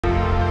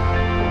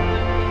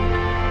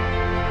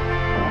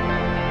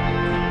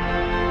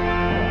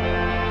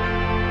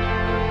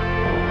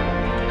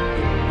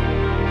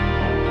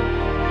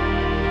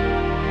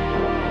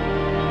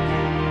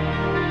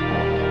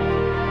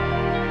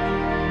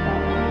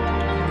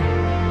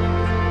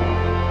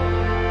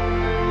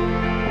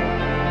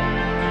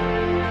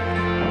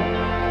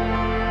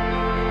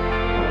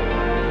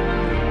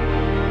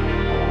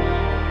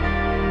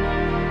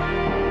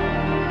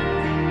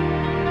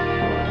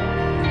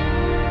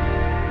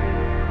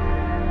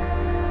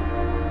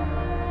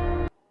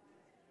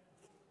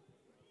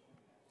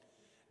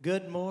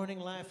Good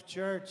morning, Life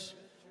Church.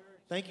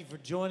 Thank you for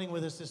joining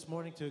with us this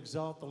morning to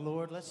exalt the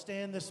Lord. Let's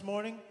stand this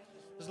morning.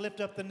 Let's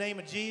lift up the name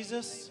of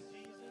Jesus.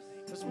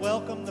 Let's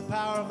welcome the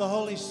power of the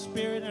Holy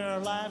Spirit in our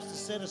lives to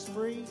set us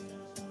free,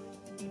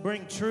 to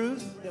bring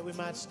truth that we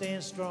might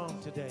stand strong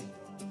today.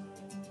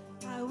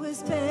 I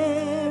was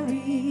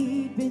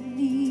buried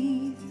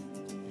beneath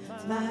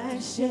my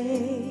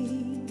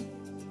shame.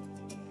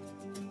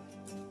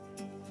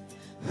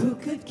 Who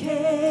could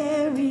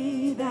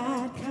carry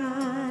that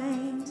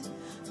kind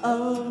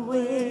of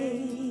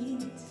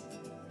weight?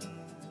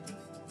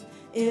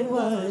 It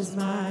was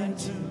my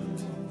tomb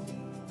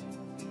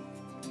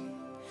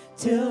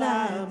till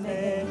I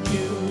met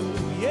you.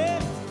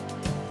 Yeah.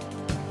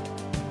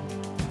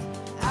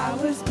 I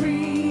was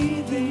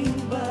breathing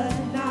but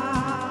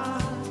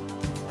not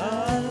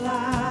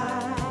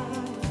alive.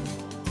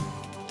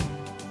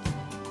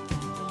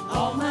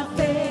 All my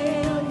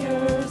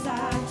failures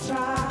I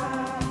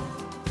tried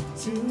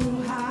to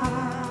hide.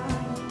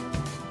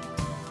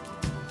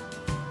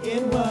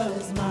 It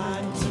was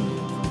my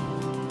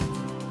tomb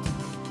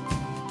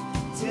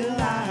till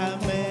I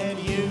met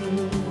you.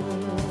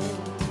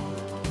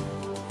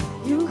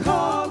 You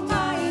called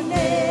my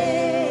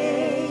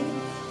name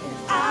and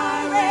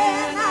I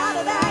ran out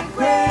of that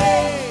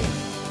grave.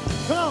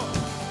 Come on.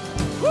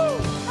 Woo.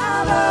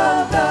 Out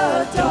of the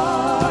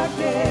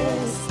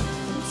darkness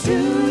to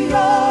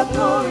your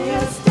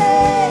glorious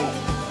day.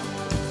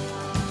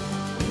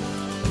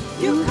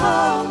 You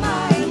call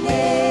my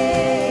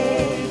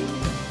name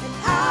and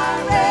I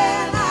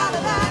ran out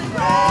of that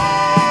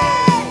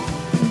grave.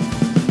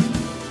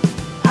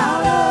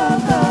 Out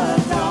of the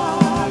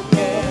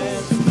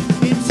darkness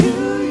into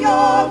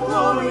your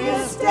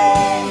glorious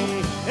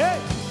day. Hey.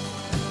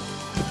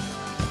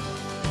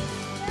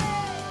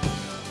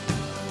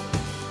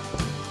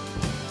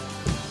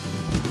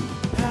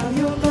 Now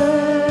your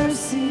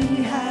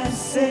mercy has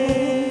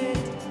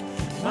saved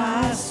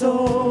my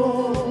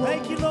soul.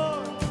 Thank you,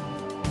 Lord.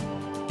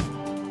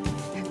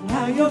 And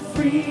now your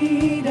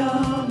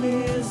freedom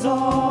is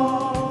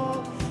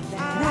all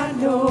that I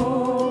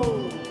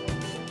know.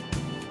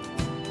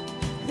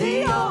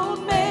 The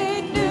old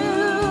made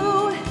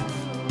new.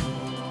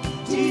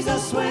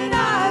 Jesus, when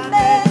I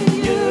met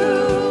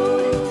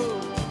you,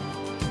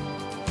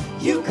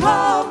 you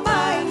called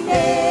my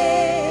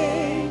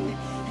name,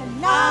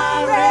 and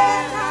I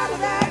ran out of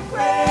that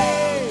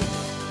grave.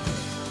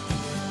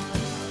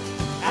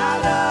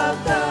 Out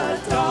of the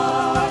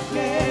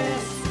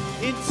darkness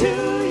into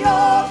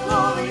your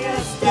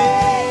glorious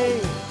day.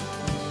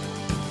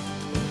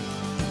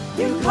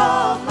 You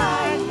called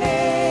my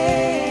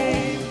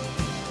name,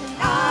 and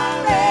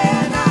I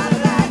ran out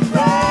of that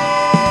grave.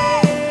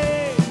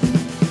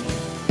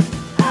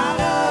 Out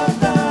of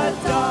the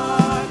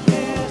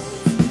darkness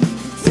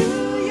to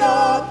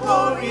your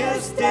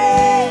glorious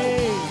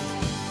day.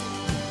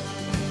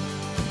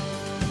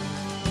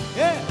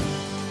 Yeah.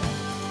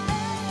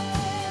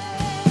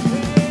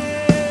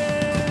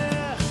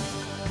 Yeah.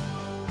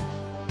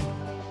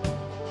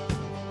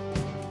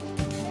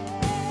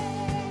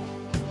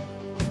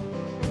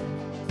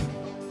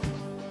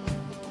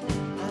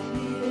 I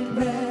needed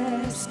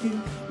rescue,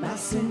 my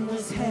sin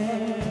was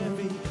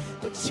heavy,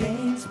 but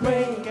chains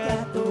break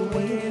at the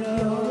weight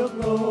of your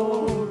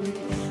glory.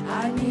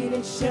 I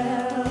needed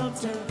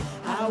shelter,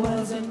 I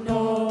was an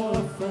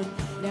orphan,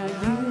 now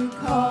you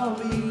call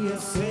me a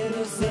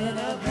citizen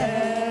of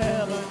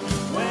heaven.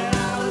 When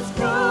I was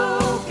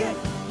broken,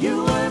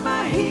 you were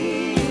my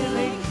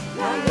healing,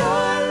 now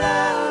your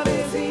love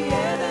is the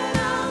air that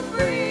I'm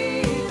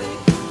breathing.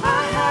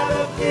 I have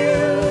a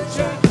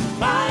future,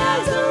 my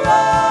eyes are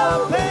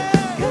open,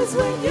 'cause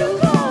when you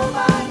call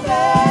my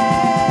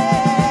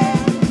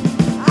name,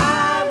 I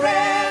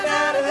ran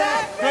out of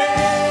that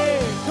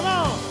grave. Come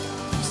on.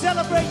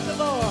 Celebrate the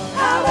Lord.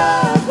 Out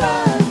of the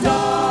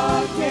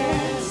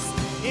darkness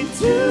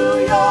into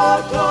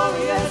your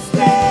glorious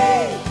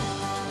day.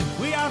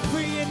 We are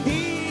free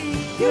indeed.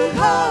 You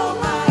call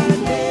my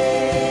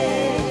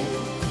name,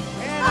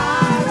 and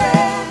I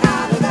ran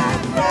out of that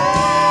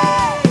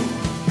grave.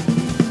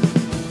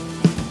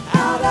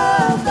 Out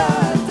of the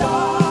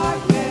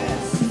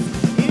darkness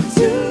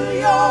into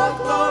your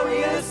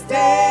glorious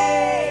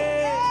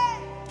day.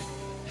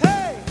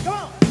 Hey, come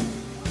on.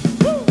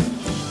 Woo.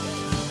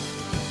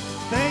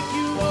 Thank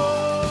you,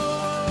 Lord.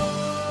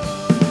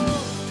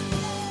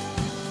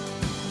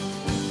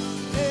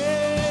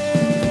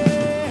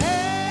 Hey,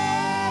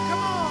 hey,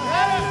 come on.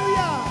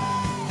 Hallelujah.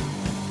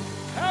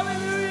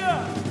 Hallelujah.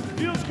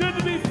 Feels good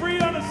to be free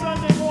on a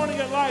Sunday morning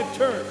at Life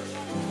Church.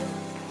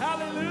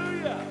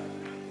 Hallelujah.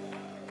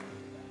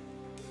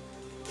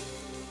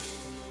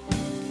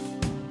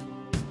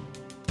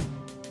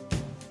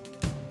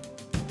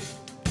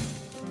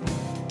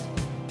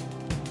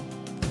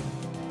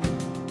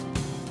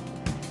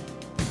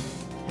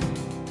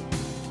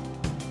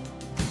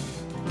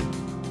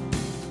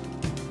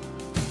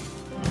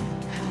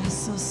 I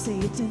saw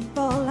Satan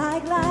fall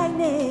like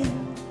lightning,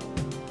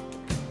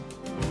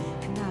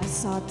 and I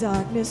saw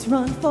darkness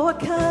run for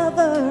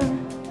cover.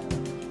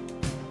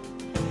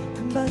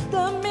 But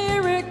the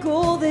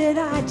miracle that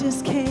I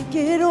just can't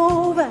get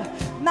over,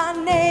 my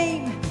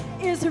name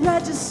is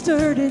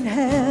registered in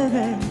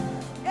heaven.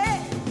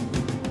 Hey.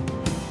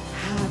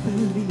 I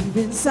believe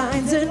in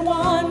signs and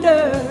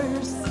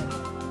wonders.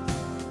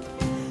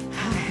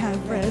 I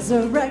have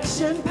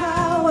resurrection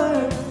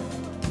power.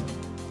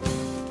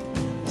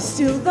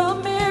 Still the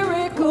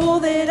miracle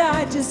that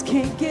I just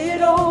can't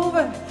get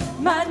over,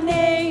 my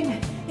name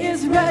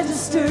is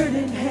registered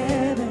in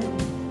heaven.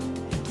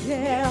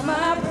 Yeah,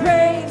 my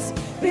praise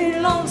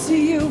belongs to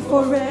you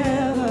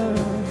forever.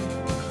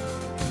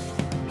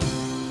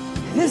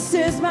 This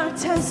is my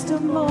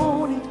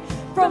testimony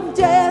from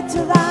death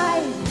to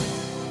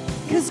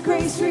life. 'Cause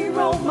grace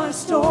rewrote my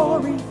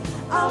story.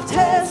 I'll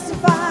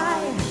testify.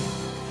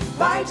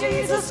 By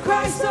Jesus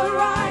Christ the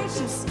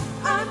righteous,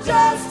 I'm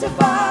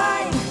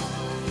justified.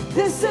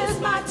 This is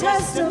my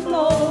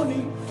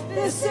testimony.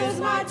 This is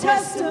my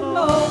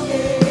testimony.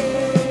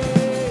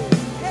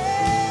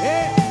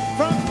 Hey,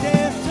 from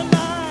death to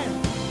life.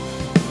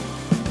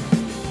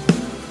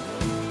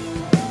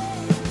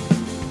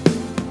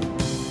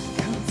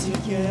 Come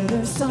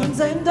together, sons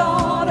and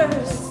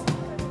daughters,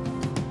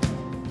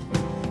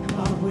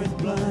 bought with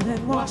blood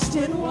and washed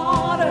in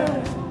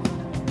water.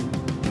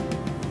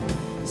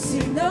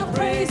 Sing the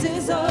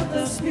praises of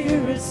the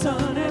Spirit,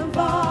 Son, and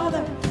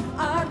Father.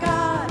 Our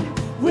God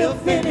will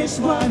finish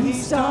what He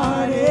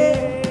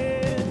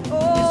started.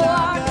 Oh,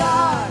 our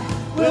God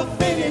will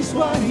finish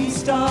what He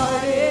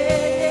started.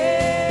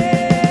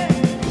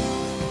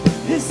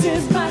 This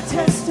is my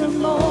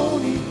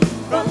testimony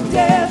from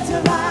death to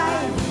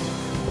life.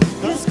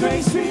 His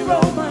grace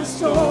rewrote my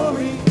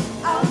story.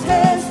 I'll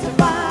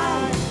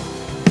testify.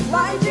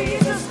 By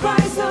Jesus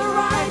Christ the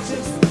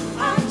righteous,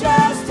 I'm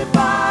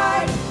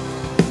justified.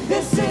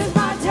 This is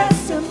my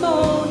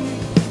testimony.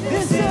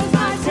 This is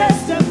my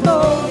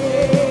testimony.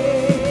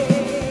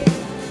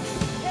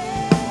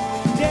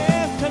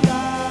 Death to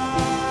life.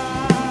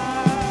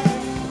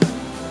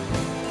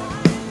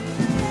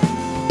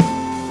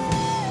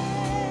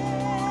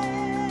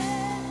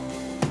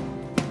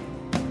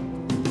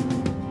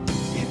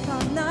 If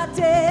I'm not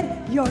dead,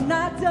 you're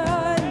not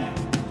done.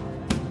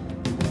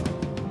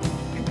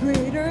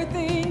 Greater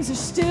things are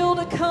still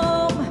to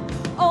come.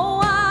 Oh,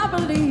 I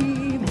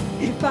believe.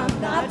 If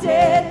I'm not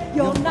dead,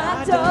 you're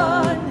not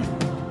done.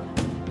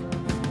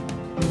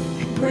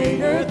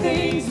 Greater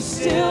things are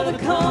still to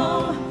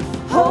come.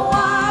 Oh,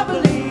 I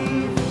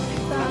believe.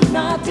 If I'm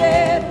not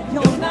dead,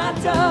 you're not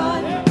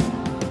done.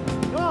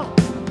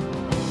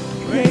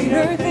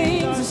 Greater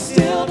things are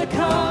still to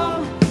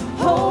come.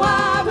 Oh,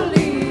 I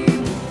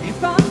believe.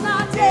 If I'm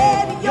not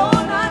dead,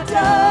 you're not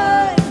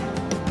done.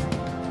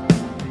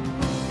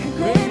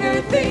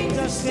 Greater things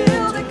are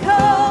still to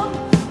come.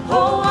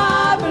 Oh,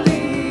 I believe.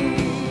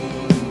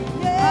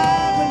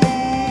 Yeah.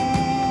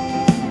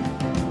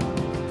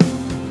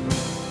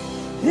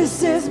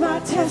 This is my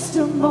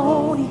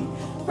testimony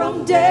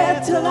from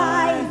death to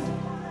life.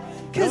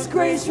 'Cause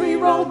grace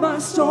rewrote my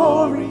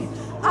story.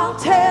 I'll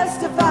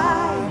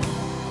testify.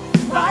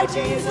 By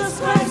Jesus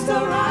Christ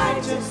the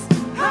righteous,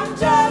 I'm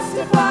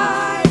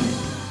justified.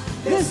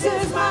 This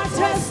is my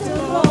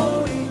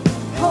testimony.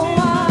 Oh,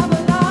 I'm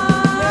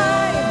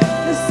alive.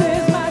 This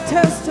is my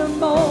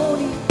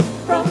testimony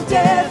from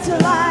death to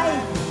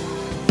life.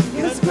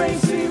 'Cause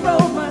grace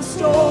rewrote my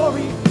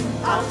story.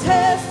 I'll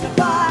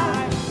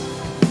testify.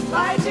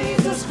 By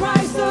Jesus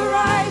Christ the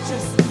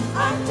righteous,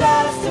 I'm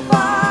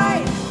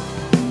justified.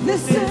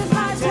 This is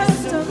my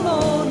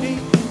testimony.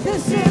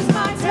 This is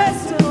my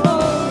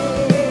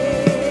testimony.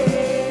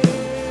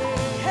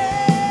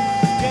 Hey.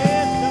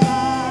 Death to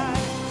life.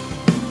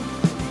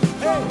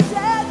 From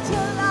death to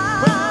life.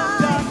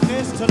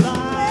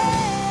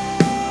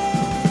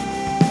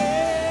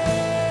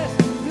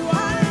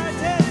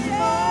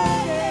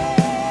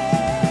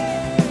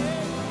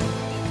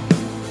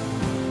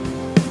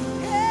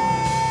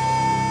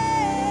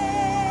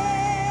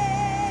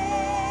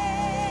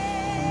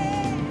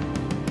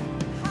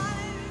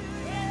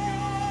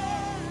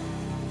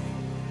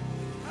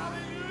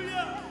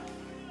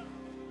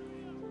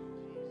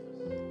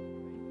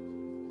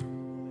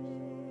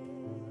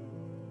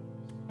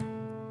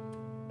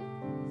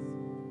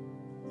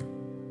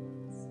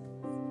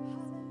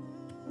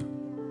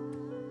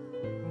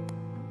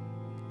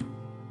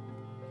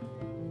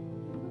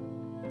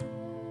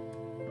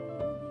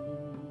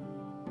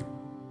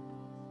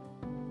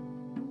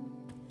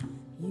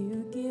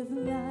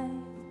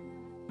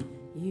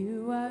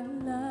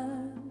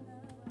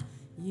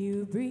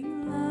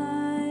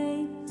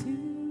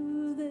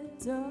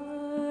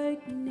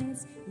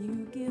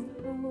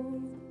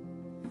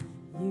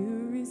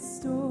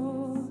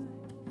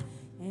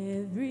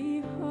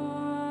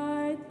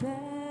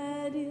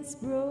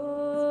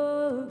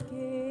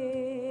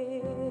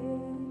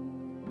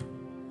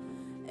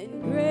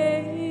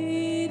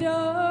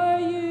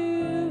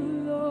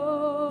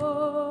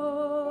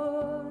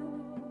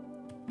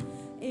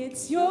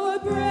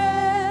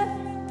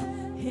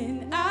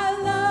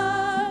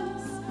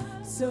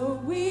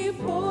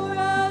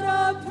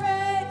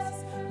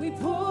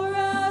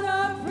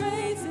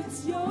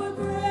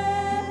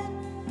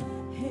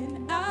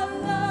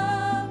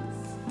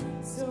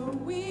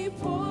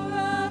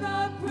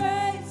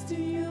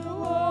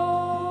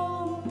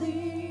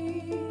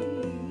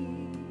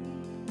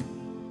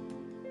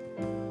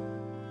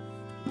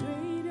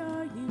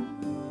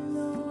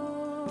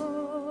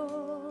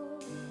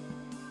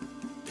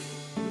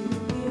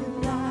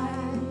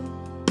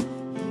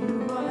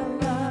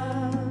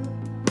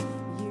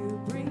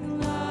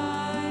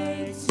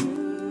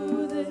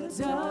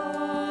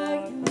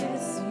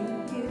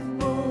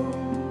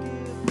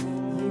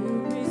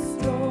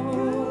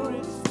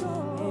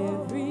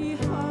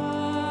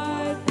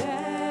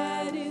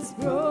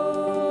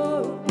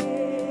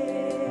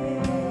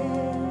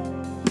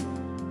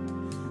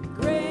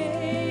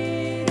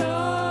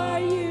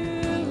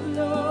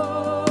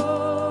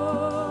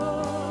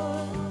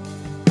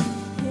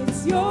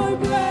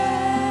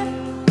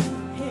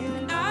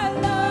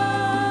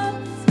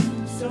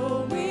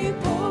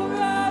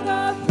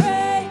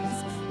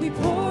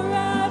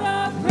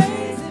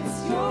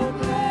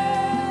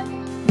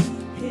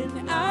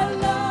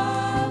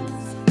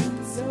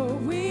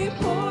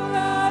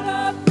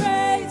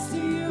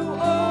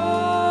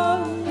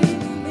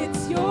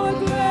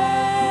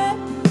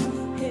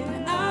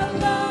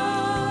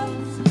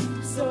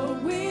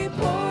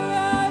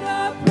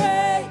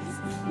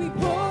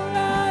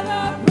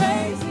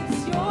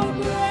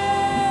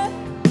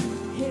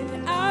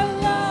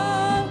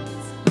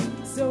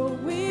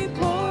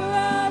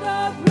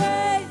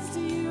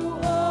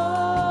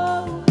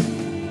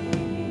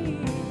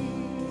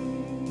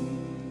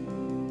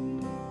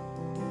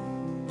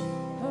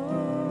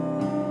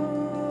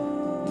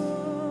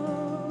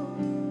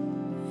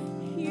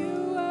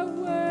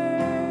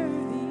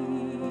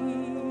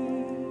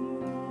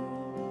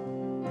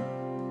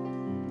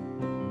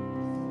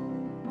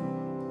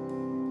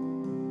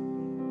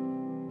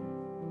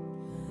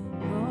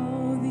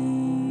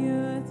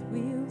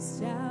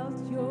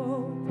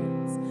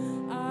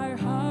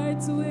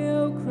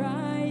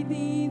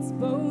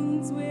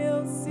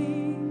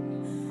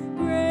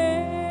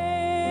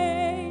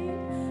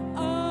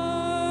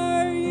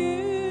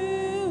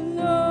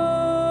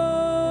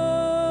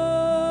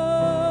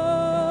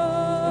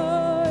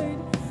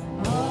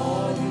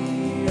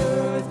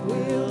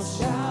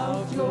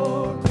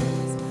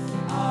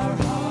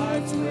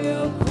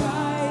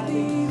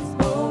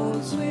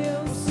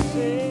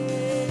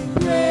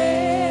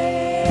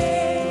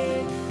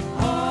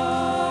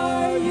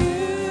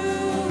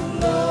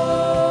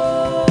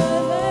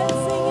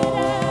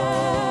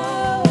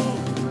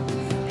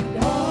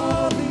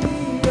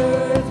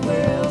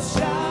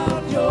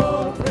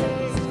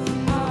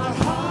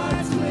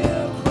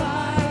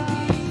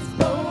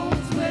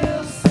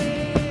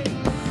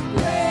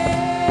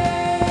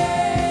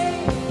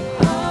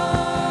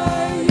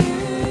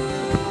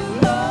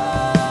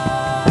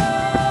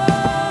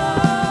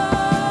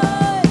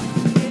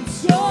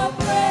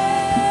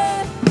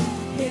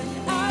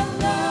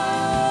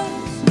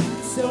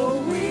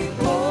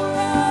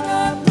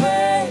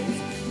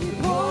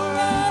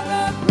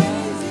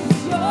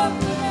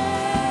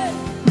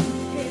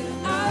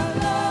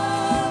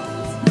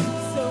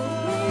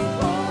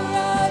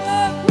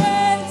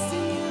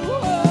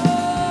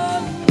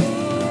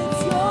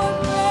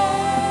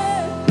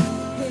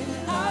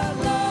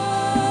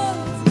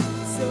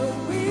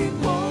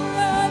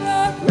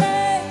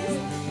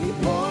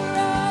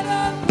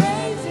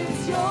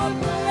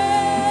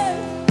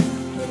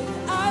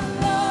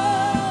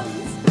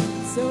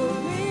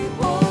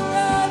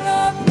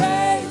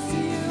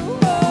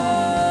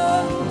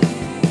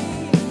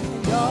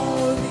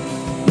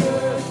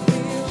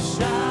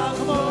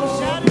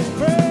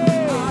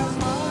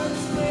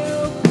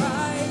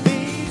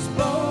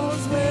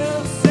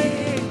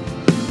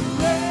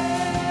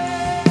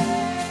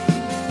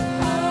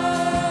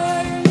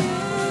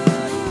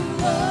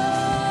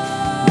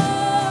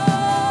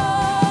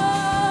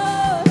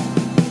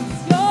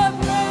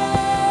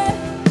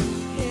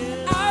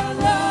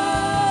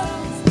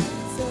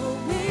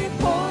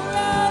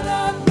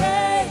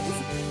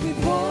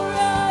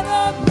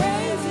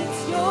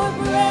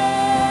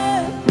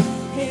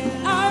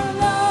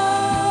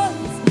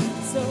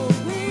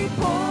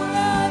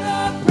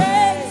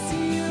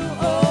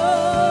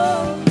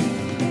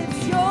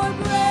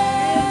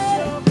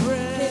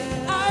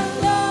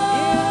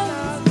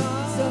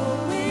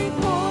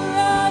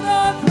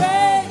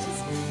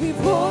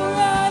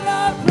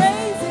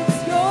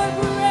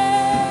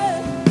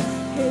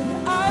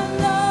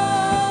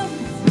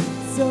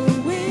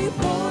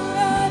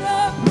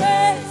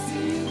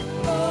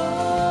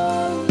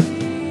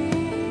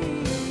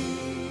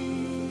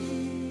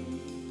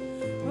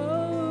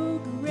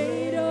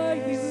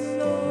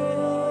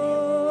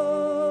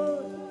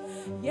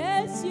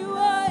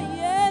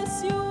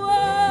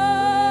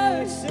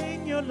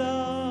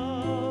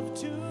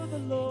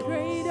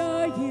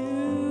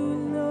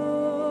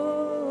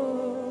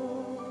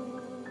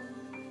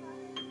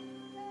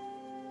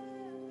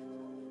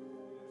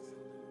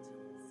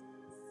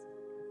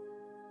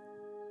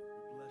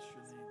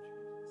 your name,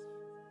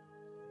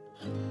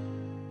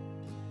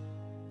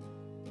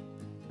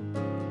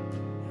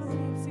 How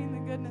many have seen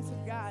the goodness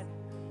of God?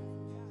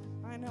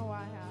 I know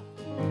I have.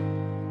 So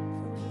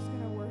we're just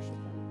going to worship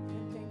Him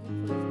and thank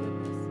Him for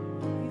His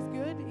goodness. He's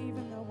good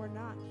even though we're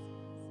not.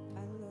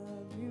 I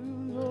love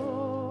you,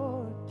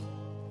 Lord.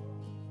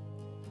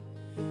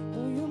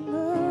 Oh, your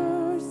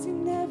mercy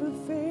never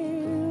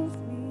fails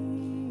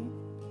me.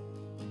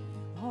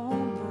 All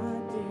my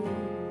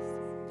days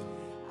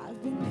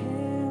I've been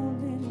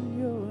held in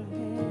your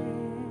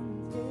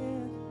hands,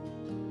 yeah.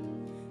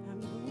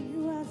 I've known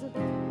you as a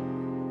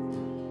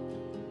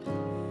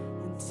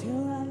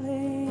until I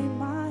lay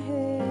my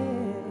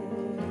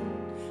head,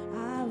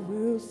 I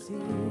will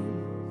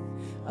sing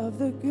of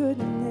the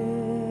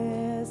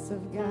goodness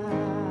of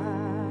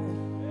God.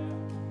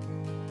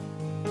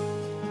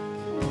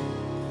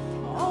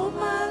 All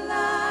my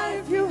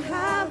life you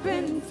have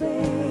been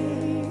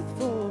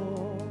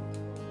faithful.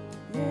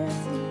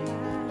 Yes, you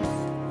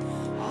have.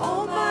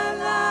 All my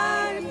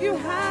life you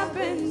have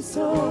been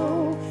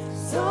so,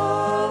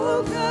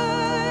 so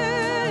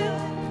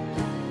good.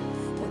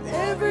 With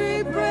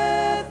every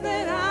breath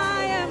that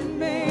I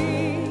am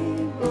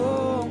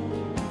able,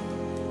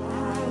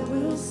 I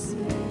will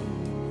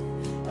sing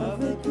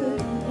of the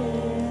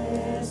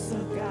goodness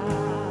of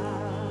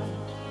God.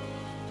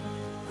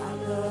 I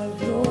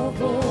love your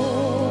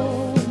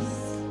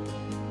voice.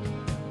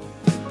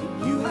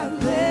 You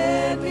have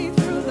led me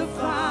through the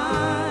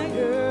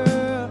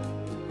fire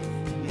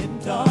in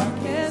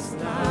darkest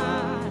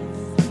nights.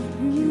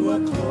 You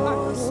are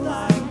close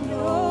like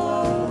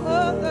no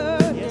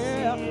other.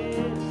 Yeah.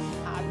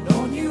 I've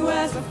known you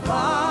as a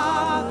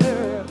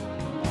father.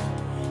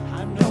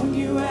 I've known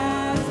you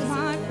as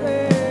my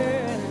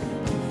friend.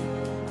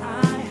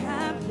 I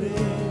have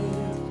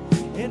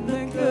lived in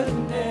the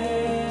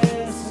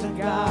goodness of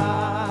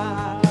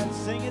God.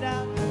 Sing it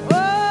out. Oh,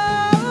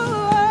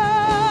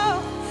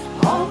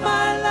 all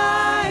my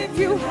life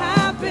you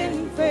have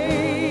been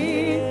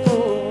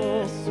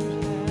faithful.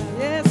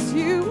 Yes,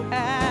 you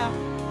have.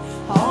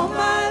 All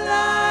my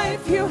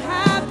life you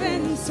have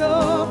been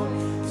so,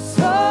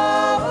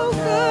 so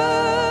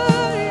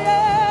good,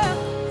 yeah.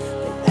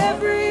 With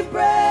every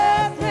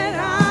breath that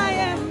I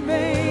am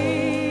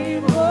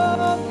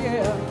able,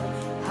 yeah,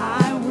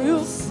 I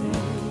will sing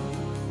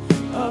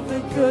of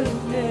the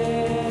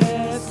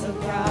goodness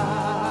of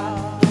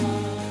God.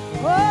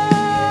 Oh,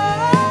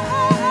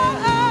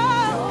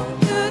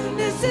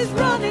 goodness is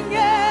running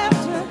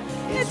after,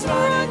 it's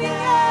running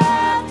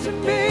after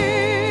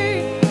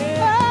me.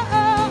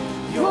 Oh,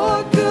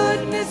 your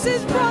goodness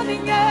is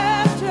running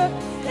after,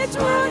 it's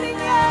running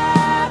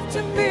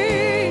after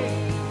me.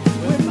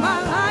 With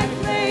my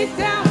life laid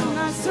down,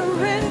 I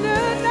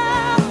surrender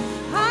now.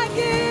 I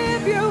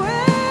give you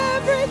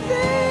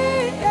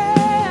everything,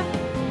 yeah.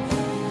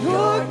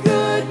 Your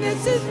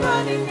goodness is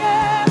running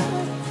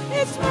after,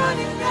 it's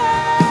running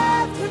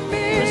after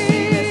me.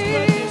 Receive His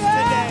goodness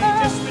today.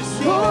 Just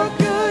receive Your it.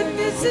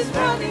 goodness is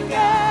running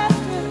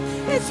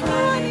after, it's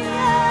running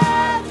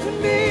after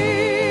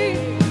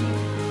me.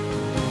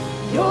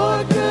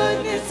 Your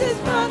goodness is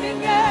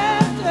running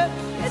after,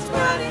 it's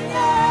running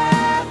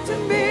after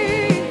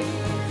me.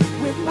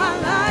 With my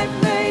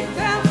life laid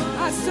down,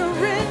 I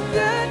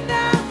surrender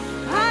now.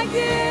 I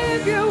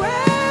give you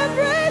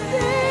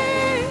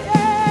everything,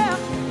 yeah.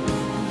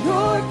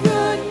 Your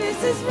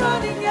goodness is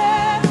running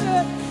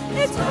after,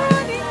 it's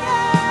running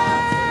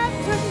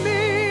after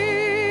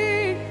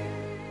me.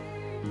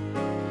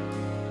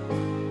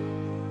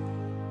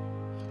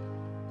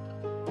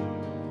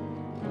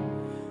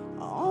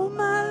 All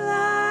my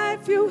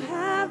life you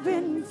have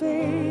been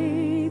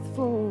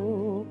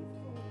faithful.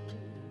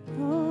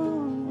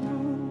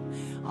 Oh,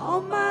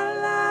 all my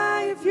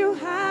life you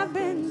have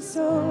been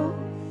so,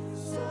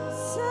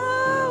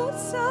 so,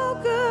 so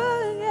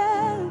good,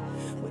 yeah.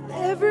 With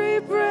every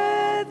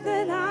breath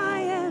that I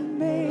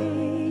am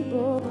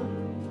able,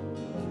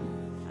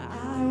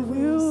 I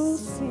will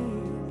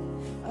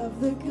sing of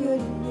the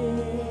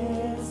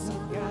goodness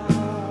of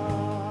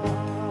God.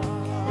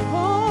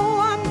 Oh,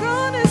 I'm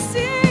gonna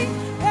sing,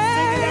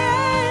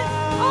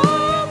 yeah,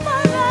 all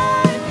my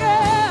life,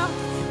 yeah.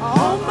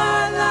 All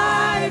my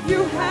life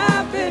you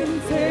have been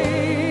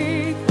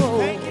faithful.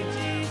 Thank you,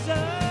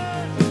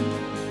 Jesus.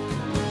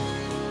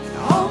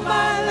 All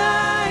my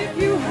life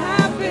you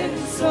have been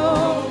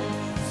so,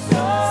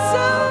 so,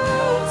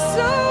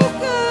 so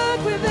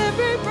good. With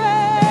every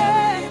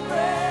breath,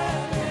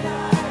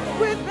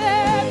 with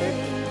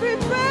every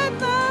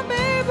breath I'm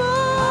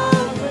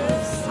able,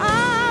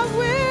 I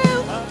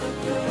will,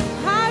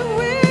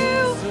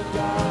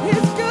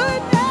 His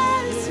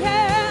goodness,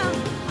 yeah.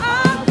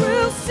 I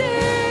will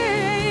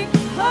sing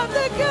of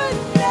the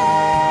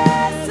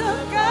goodness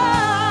of God.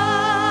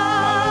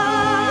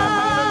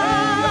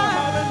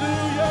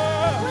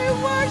 Hallelujah. We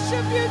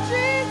worship you,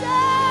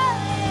 Jesus.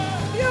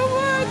 You're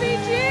worthy,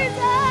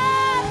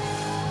 Jesus.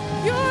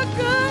 Your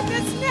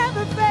goodness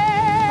never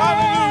fails.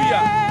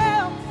 Hallelujah.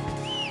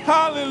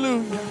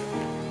 Hallelujah.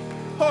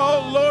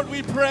 Oh, Lord,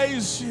 we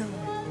praise you.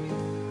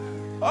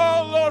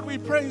 Oh, Lord, we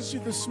praise you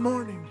this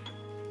morning.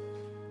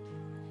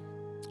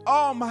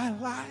 all my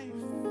life.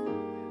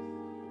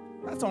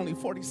 That's only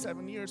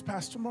 47 years,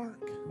 Pastor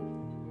Mark.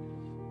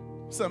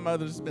 Some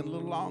others it's been a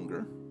little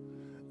longer.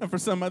 And for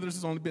some others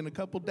it's only been a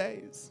couple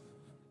days.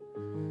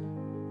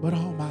 But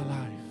all my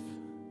life,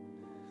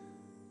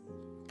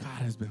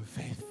 God has been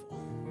faithful.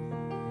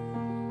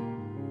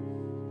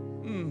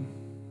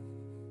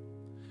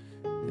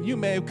 And you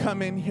may have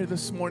come in here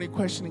this morning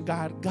questioning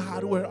God,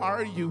 God, where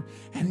are you?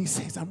 And he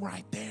says, I'm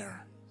right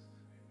there.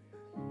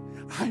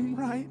 I'm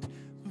right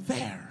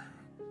there.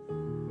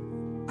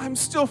 I'm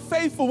still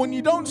faithful. When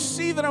you don't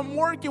see that I'm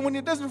working, when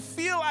it doesn't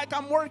feel like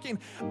I'm working,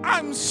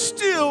 I'm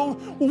still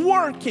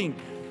working.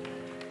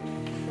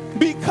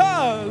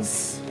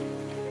 Because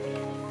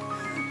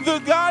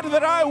the God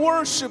that I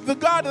worship, the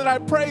God that I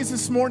praise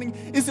this morning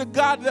is a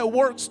God that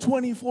works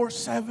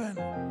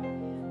 24/7.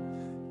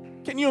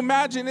 Can you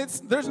imagine?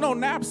 There's no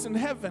naps in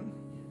heaven.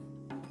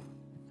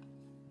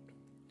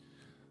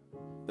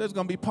 There's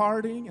going to be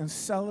partying and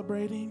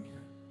celebrating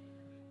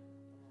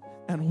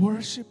and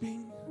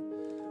worshiping.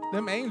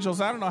 Them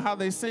angels, I don't know how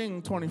they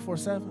sing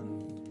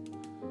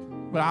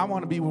 24/7. But I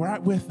want to be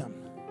right with them.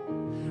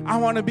 I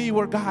want to be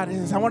where God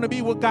is. I want to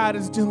be what God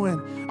is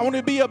doing. I want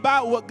to be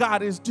about what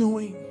God is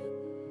doing.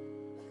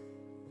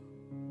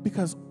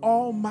 Because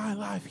all my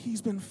life,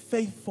 he's been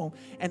faithful.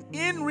 And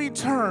in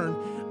return,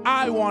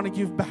 I want to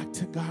give back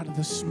to God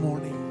this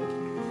morning.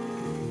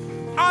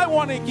 I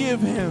want to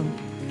give him.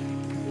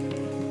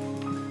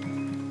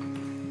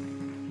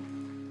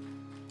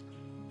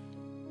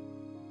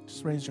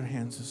 Just raise your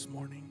hands this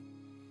morning,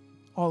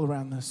 all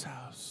around this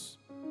house.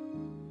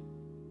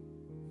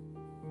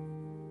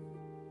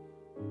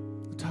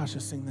 Natasha,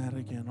 sing that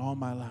again. All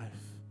my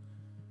life,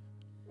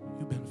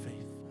 you've been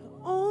faithful.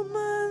 All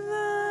my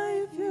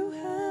life you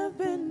have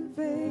been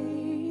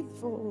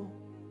faithful.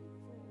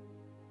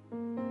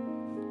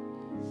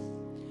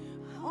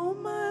 All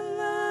my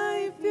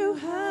life you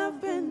have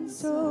been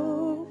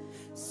so,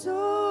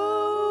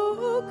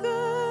 so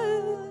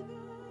good.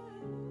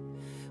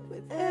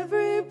 With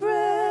every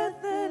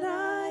breath that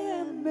I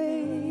am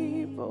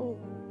able,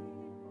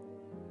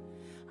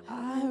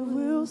 I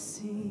will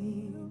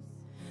sing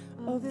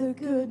of the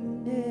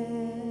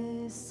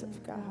goodness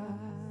of God.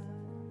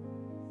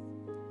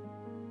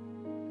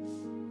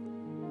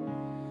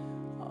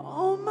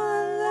 All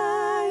my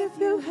life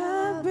you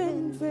have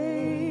been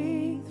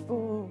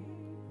faithful.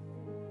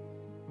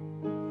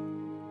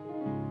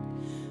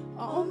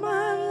 All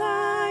my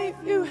life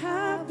you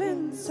have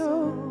been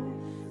so,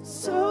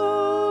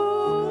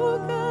 so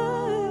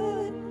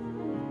good.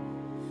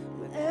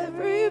 With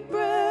every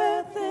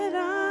breath that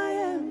I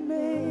am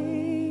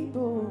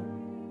able,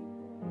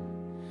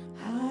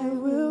 I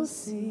will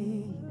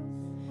sing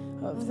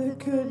of the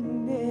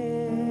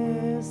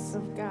goodness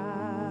of God.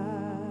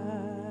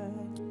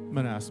 I'm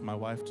going to ask my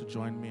wife to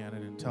join me, and I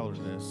didn't tell her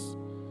this.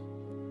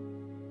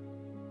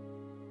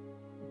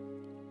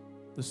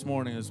 This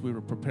morning, as we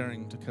were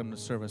preparing to come to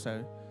service,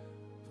 I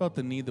felt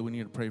the need that we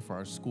need to pray for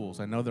our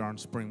schools. I know they're on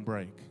spring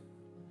break.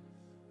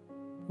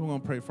 We're going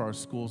to pray for our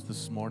schools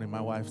this morning.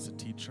 My wife's a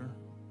teacher.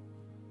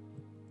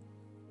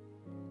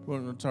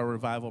 It's our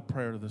revival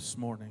prayer this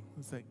morning,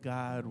 is that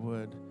God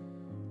would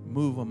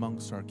move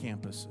amongst our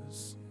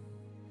campuses.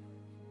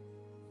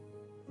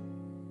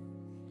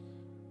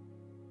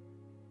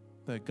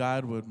 That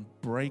God would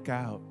break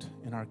out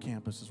in our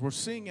campuses. We're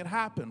seeing it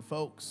happen,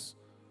 folks.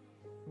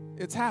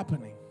 It's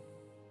happening.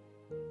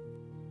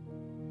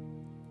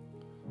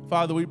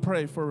 Father, we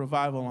pray for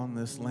revival on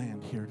this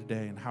land here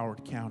today in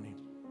Howard County.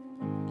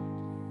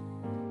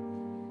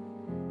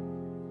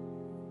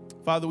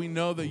 Father, we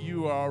know that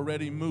you are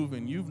already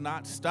moving. You've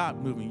not stopped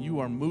moving. You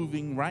are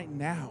moving right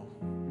now.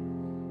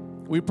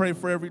 We pray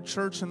for every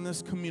church in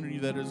this community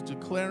that is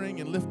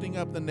declaring and lifting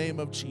up the name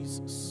of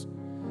Jesus.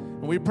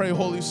 And we pray,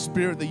 Holy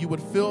Spirit, that you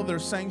would fill their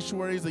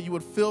sanctuaries, that you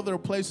would fill their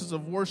places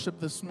of worship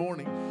this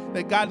morning.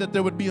 That, God, that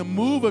there would be a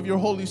move of your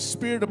Holy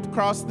Spirit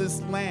across this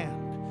land.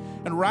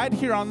 And right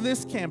here on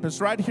this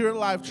campus, right here at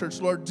Life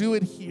Church, Lord, do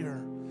it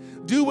here.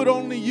 Do what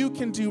only you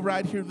can do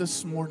right here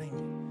this morning.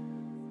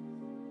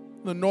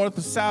 The north,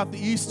 the south, the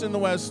east, and the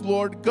west,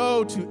 Lord,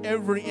 go to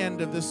every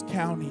end of this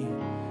county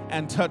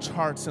and touch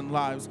hearts and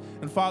lives.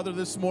 And Father,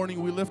 this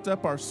morning, we lift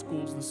up our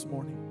schools this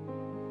morning.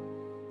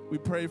 We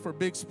pray for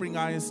Big Spring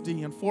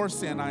ISD and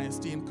Forsan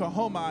ISD and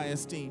Coahoma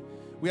ISD.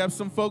 We have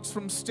some folks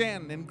from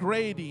Stanton and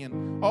Grady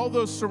and all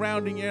those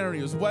surrounding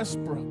areas,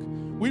 Westbrook.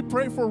 We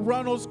pray for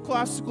Runnels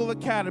Classical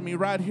Academy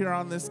right here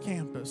on this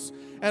campus.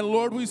 And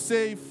Lord, we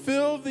say,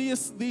 fill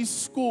these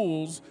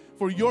schools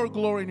for your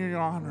glory and your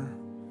honor.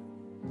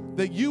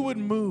 That you would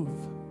move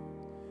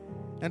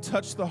and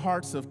touch the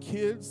hearts of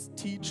kids,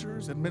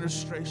 teachers,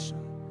 administration.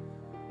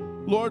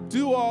 Lord,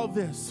 do all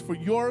this for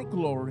your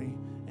glory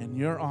and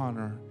your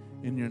honor.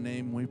 In your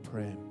name we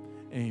pray.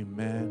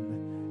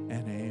 Amen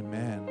and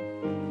amen.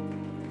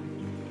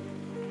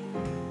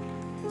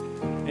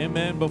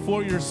 Amen.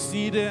 Before you're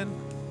seated,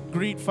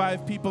 greet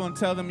 5 people and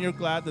tell them you're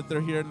glad that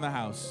they're here in the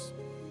house.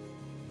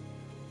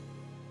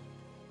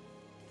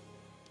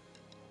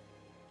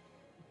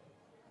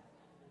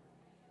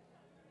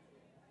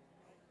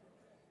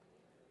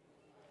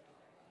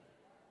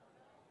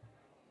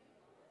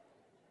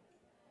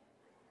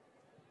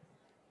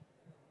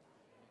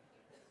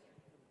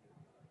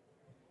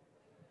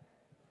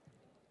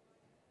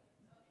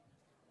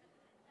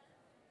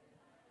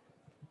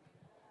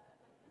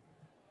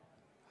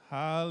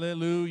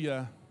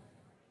 Hallelujah.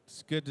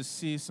 It's good to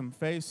see some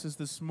faces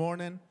this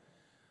morning.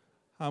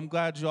 I'm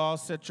glad you all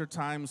set your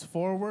times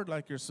forward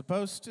like you're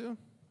supposed to.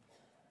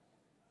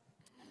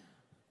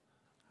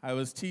 I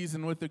was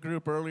teasing with the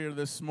group earlier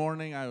this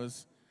morning. I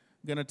was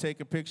going to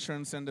take a picture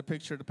and send a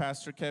picture to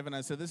Pastor Kevin.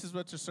 I said, this is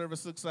what your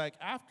service looks like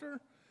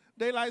after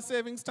daylight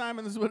savings time,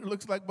 and this is what it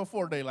looks like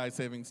before daylight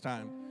savings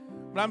time.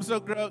 But I'm so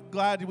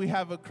glad we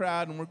have a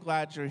crowd, and we're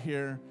glad you're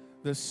here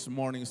this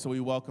morning, so we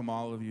welcome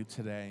all of you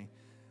today.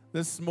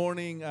 This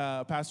morning,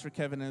 Pastor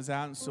Kevin is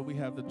out, and so we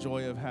have the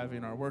joy of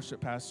having our worship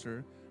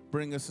pastor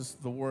bring us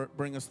the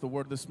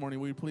word this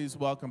morning. Will you please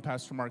welcome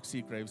Pastor Mark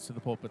Segraves to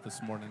the pulpit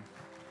this morning?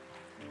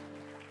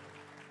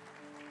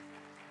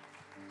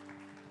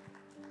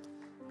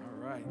 All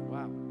right,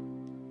 wow.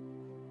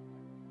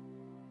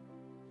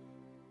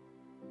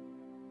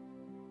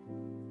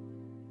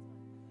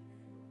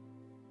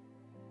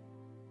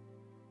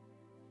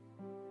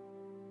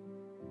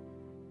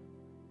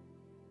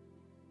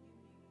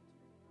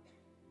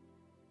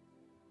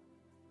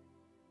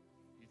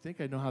 You think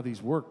I know how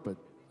these work, but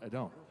I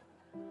don't.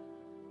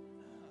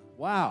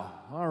 Wow.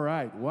 All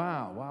right.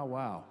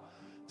 Wow.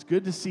 It's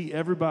good to see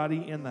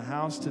everybody in the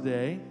house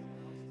today.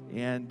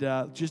 And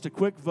just a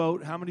quick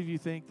vote. How many of you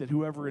think that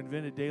whoever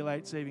invented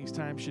daylight savings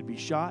time should be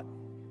shot?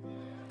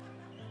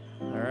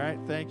 All right.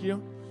 Thank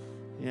you.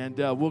 And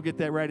we'll get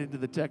that right into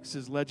the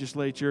Texas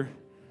legislature.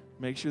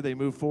 Make sure they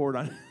move forward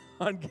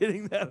on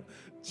getting that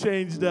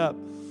changed up.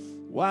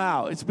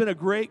 Wow. It's been a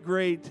great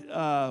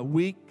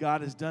week. God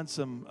has done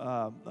some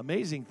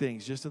amazing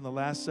things just in the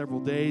last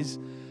several days.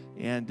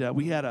 And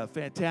we had a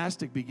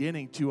fantastic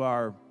beginning to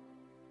our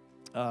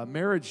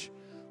marriage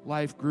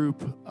life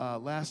group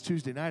last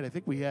Tuesday night. I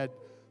think we had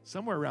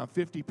somewhere around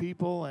 50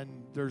 people, and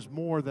there's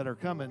more that are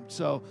coming.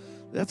 So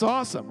that's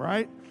awesome,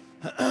 right?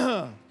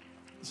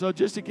 So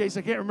just in case,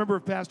 I can't remember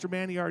if Pastor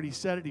Manny already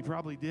said it. He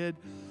probably did.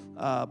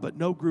 But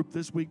no group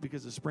this week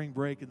because of spring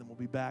break, and then we'll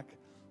be back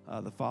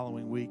the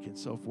following week and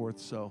so forth.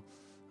 So,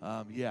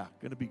 yeah,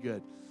 going to be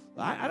good.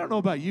 I don't know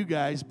about you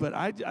guys, but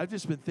I've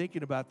just been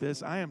thinking about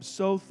this. I am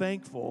so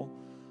thankful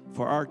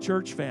for our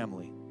church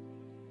family.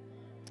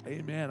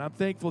 Amen. I'm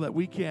thankful that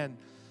we can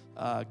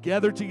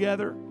gather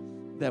together,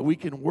 that we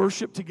can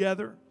worship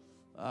together,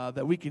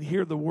 that we can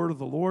hear the word of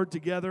the Lord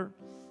together,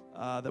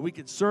 that we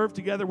can serve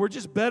together. We're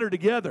just better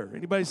together.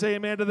 Anybody say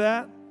amen to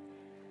that?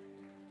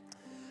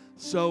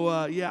 So,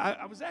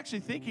 I was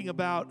actually thinking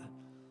about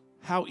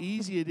how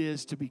easy it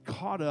is to be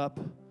caught up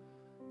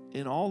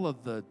in all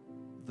of the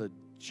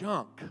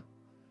junk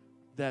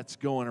that's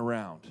going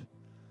around.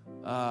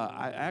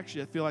 I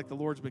feel like the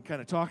Lord's been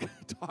kind of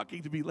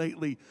talking to me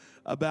lately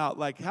about,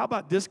 like, how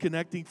about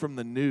disconnecting from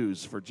the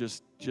news for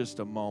just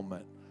a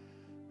moment?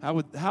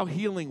 How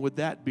healing would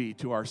that be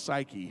to our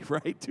psyche,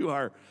 right? To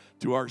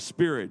our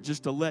spirit,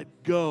 just to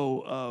let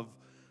go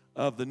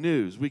of the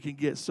news. We can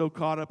get so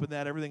caught up in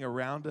that. Everything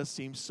around us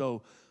seems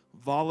so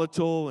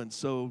volatile and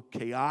so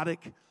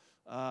chaotic.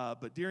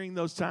 But during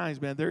those times,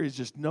 man, there is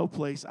just no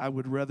place I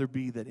would rather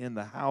be than in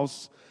the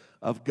house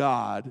of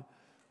God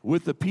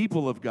with the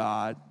people of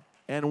God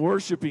and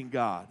worshiping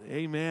God.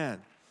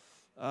 Amen.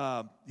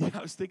 I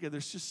was thinking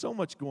there's just so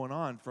much going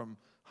on from,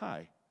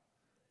 hi,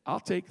 I'll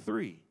take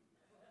 3.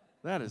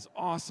 That is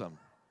awesome.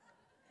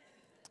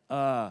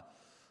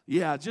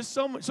 Just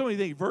so many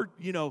things.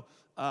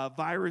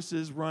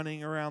 Viruses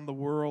running around the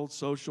world,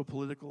 social,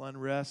 political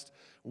unrest,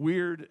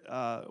 weird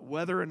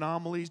weather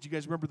anomalies. Do you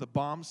guys remember the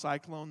bomb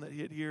cyclone that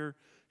hit here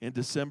in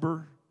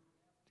December?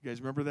 Do you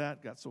guys remember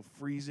that? Got so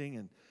freezing,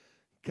 and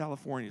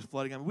California's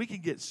flooding. I mean, we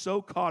can get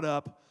so caught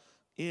up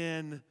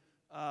in,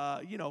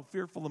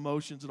 fearful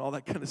emotions and all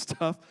that kind of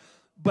stuff.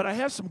 But I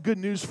have some good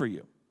news for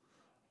you.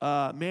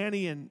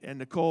 Manny and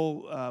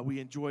Nicole, we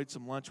enjoyed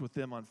some lunch with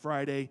them on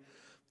Friday,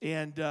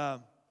 and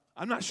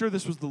I'm not sure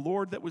this was the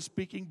Lord that was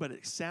speaking, but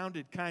it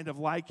sounded kind of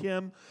like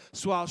him.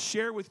 So I'll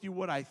share with you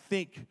what I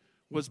think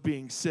was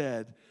being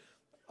said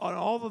on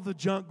all of the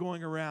junk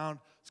going around.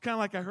 It's kind of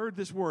like I heard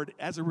this word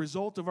as a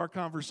result of our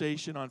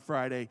conversation on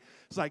Friday.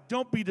 It's like,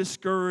 don't be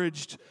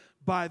discouraged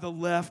by the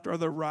left or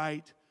the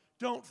right.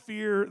 Don't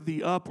fear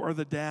the up or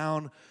the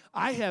down.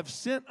 I have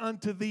sent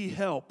unto thee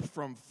help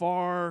from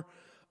far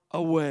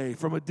away,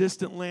 from a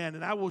distant land,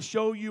 and I will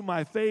show you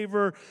my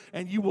favor,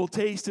 and you will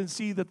taste and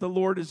see that the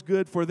Lord is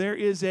good, for there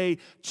is a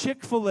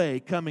Chick-fil-A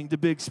coming to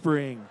Big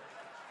Spring.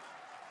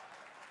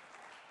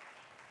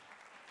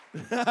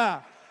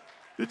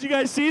 Did you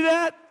guys see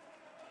that?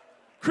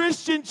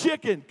 Christian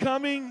chicken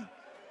coming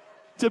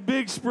to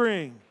Big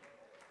Spring.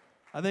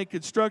 I think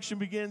construction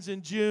begins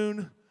in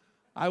June.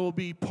 I will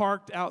be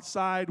parked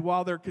outside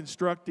while they're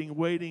constructing,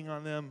 waiting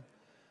on them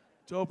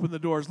to open the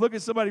doors. Look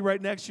at somebody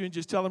right next to you and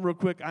just tell them real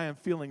quick, I am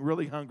feeling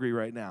really hungry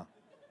right now.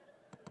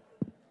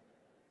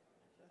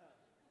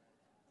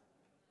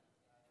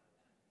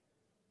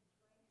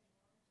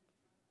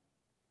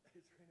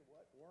 It's raining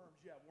what?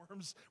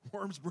 Worms. Yeah,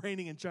 worms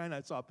raining in China.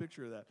 I saw a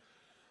picture of that.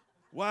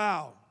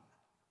 Wow.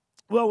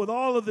 Well, with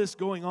all of this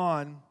going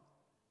on,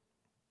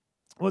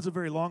 it wasn't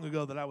very long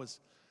ago that I was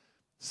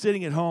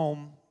sitting at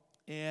home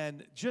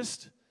and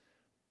just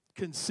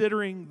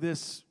considering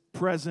this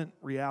present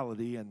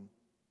reality, and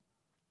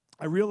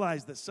I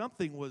realized that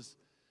something was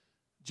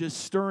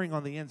just stirring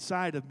on the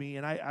inside of me,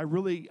 and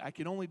I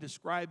can only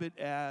describe it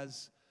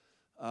as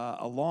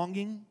a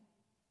longing,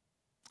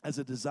 as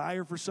a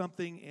desire for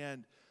something.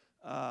 And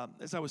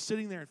as I was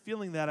sitting there and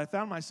feeling that, I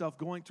found myself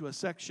going to a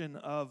section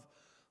of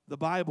the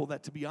Bible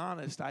that, to be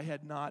honest, I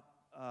had not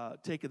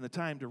taken the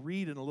time to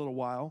read in a little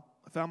while.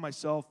 I found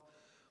myself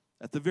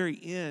at the very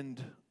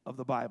end of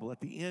the Bible, at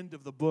the end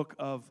of the book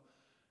of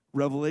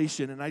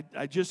Revelation, and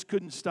I just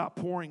couldn't stop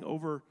poring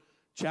over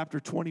chapter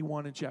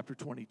 21 and chapter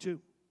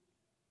 22.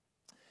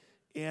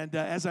 And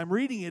as I'm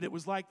reading it, it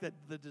was like that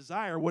the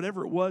desire,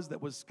 whatever it was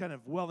that was kind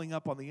of welling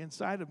up on the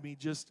inside of me,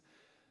 just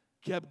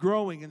kept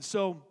growing. And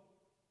so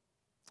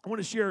I want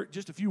to share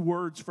just a few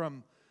words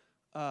from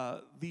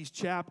these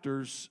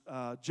chapters.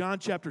 John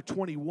chapter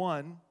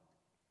 21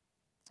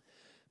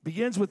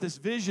 begins with this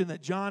vision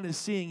that John is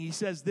seeing. He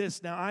says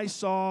this, "Now I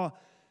saw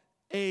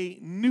a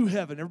new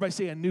heaven." Everybody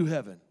say a new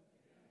heaven.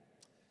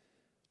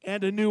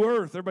 "And a new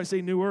earth." Everybody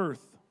say new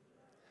earth.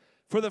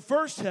 "For the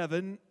first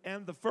heaven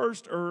and the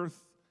first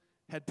earth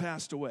had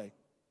passed away.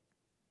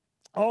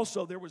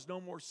 Also, there was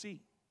no more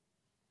sea.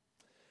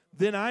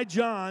 Then I,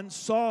 John,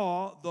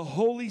 saw the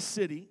holy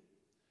city,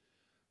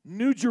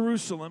 New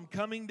Jerusalem,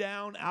 coming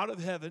down out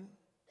of heaven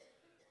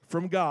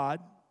from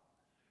God,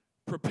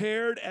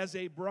 prepared as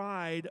a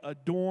bride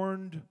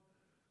adorned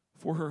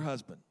for her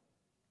husband."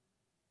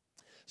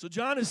 So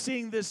John is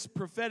seeing this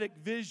prophetic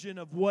vision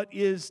of what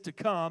is to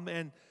come,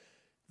 and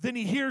then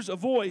he hears a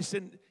voice,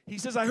 and he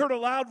says, "I heard a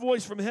loud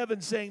voice from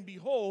heaven saying,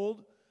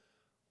 'Behold,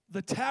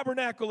 the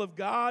tabernacle of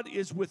God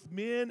is with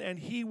men, and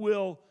he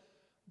will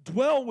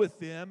dwell with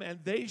them,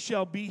 and they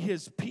shall be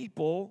his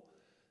people.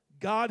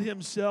 God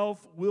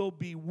himself will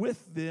be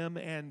with them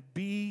and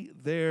be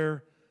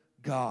their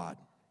God.'"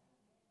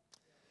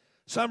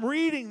 So I'm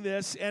reading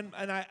this, and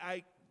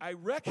I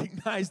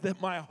recognize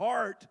that my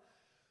heart,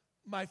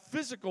 my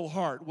physical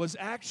heart, was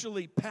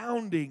actually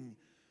pounding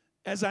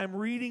as I'm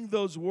reading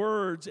those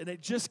words, and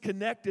it just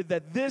connected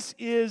that this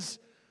is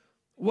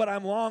what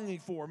I'm longing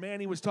for. Man,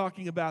 he was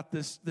talking about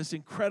this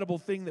incredible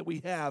thing that we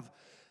have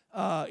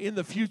in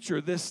the future,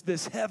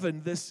 this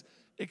heaven, this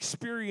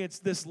experience,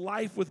 this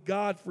life with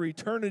God for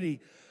eternity.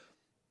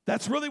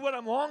 That's really what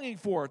I'm longing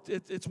for.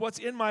 It's what's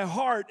in my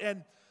heart,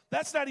 and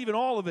that's not even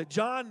all of it.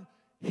 John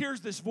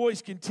hears this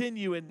voice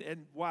continue,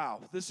 and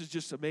wow, this is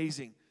just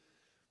amazing.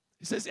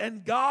 He says,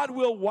 "And God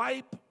will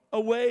wipe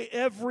away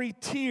every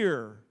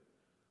tear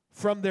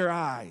from their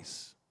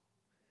eyes,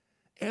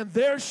 and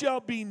there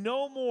shall be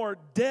no more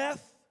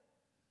death,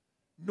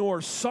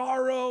 nor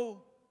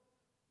sorrow,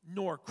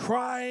 nor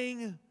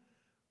crying.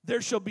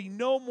 There shall be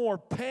no more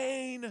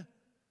pain,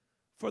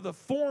 for the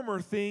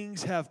former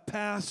things have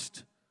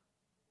passed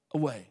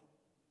away."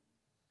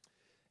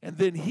 And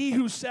then he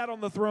who sat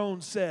on the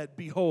throne said,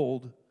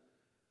 "Behold,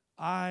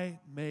 I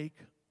make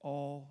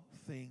all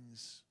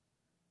things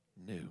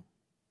new."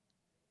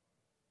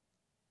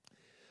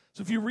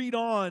 So if you read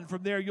on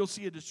from there, you'll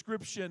see a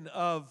description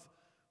of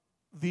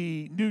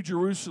the New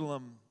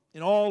Jerusalem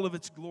in all of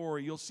its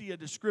glory. You'll see a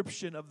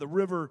description of the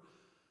river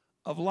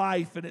of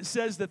life, and it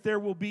says that there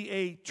will be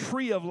a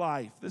tree of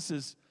life. This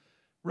is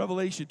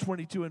Revelation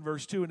 22 and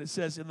verse 2, and it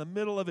says, "In the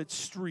middle of its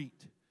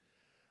street,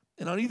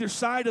 and on either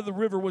side of the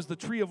river was the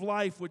tree of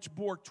life, which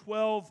bore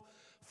 12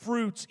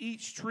 fruits,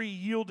 each tree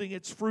yielding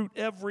its fruit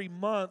every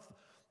month,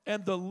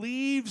 and the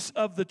leaves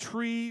of the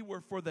tree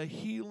were for the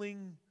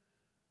healing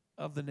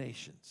of the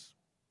nations."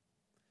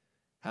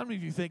 How many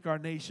of you think our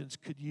nations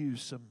could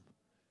use some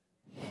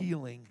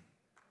healing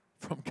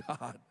from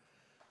God?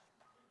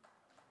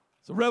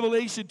 So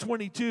Revelation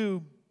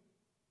 22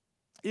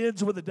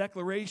 ends with a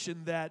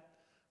declaration that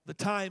the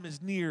time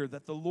is near,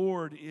 that the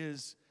Lord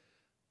is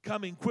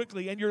coming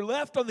quickly, and you're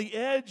left on the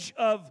edge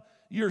of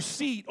your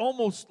seat,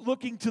 almost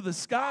looking to the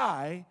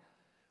sky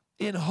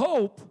in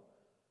hope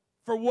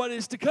for what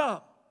is to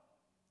come.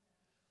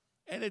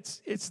 And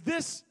it's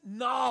this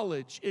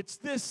knowledge, it's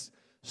this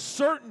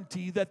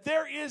certainty that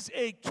there is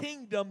a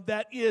kingdom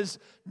that is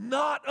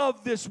not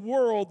of this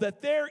world,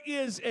 that there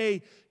is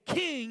a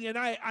king, and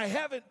I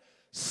haven't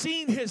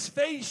seen his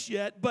face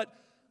yet, but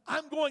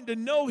I'm going to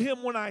know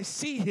him when I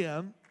see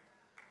him.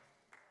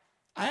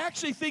 I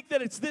actually think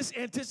that it's this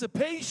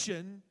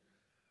anticipation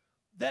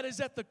that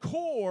is at the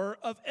core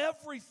of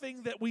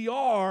everything that we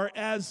are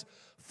as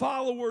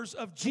followers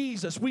of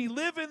Jesus. We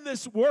live in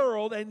this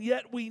world, and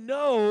yet we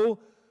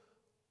know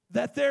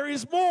that there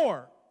is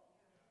more.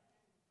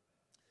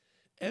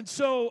 And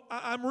so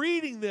I'm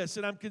reading this,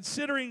 and I'm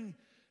considering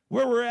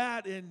where we're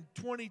at in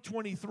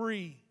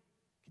 2023.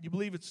 Can you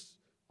believe it's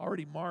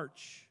already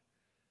March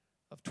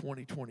of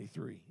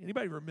 2023?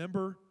 Anybody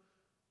remember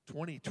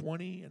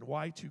 2020 and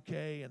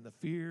Y2K and the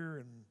fear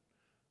and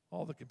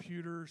all the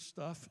computer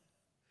stuff?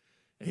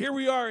 And here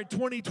we are in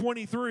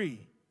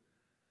 2023.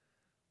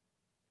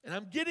 And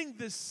I'm getting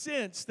this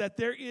sense that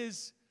there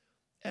is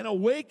an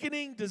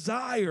awakening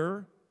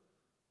desire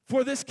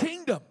for this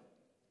kingdom.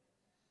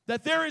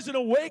 That there is an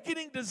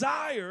awakening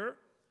desire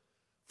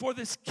for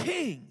this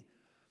king.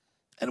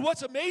 And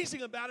what's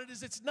amazing about it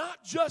is it's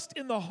not just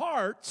in the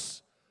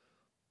hearts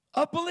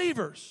of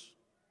believers.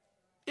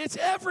 It's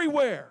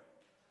everywhere.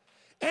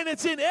 And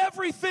it's in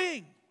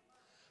everything.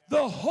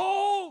 The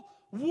whole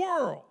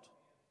world,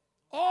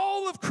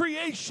 all of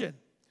creation,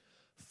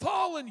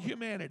 fallen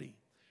humanity,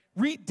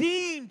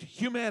 redeemed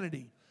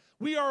humanity.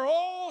 We are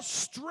all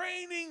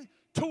straining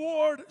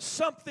toward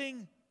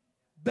something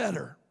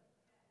better.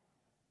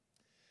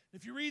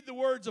 If you read the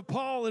words of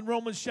Paul in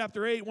Romans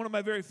chapter 8, one of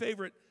my very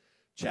favorite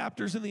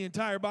chapters in the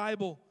entire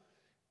Bible,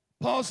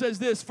 Paul says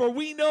this, "For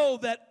we know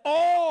that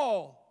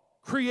all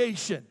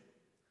creation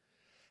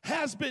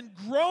has been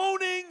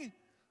groaning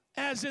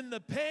as in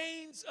the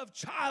pains of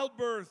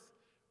childbirth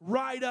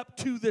right up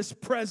to this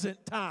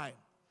present time."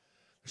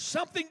 There's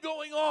something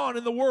going on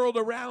in the world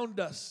around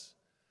us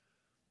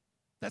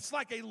that's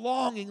like a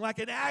longing, like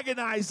an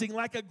agonizing,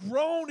 like a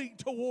groaning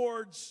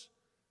towards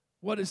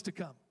what is to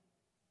come.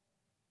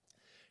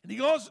 And he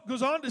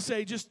goes on to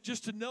say,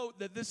 just to note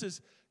that this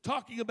is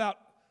talking about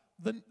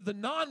the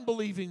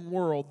non-believing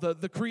world,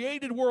 the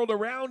created world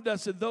around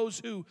us and those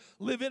who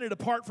live in it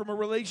apart from a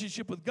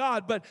relationship with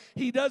God. But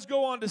he does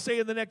go on to say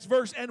in the next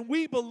verse, "And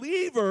we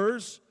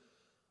believers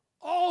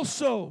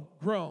also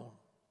groan,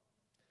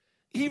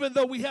 even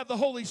though we have the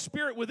Holy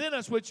Spirit within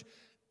us," which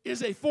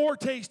is a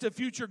foretaste of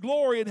future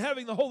glory. And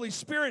having the Holy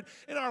Spirit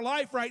in our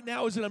life right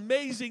now is an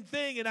amazing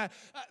thing, and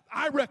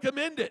I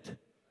recommend it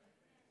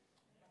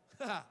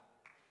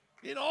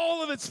in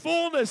all of its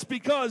fullness,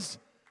 because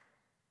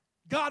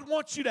God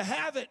wants you to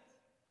have it.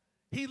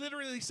 He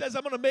literally says,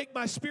 "I'm going to make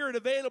my Spirit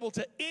available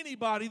to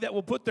anybody that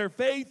will put their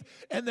faith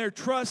and their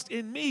trust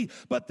in me."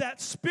 But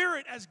that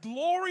Spirit, as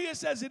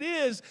glorious as it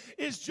is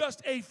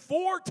just a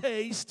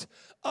foretaste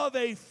of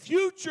a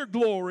future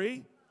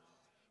glory.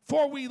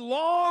 For we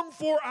long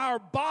for our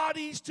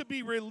bodies to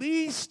be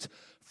released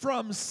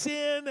from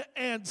sin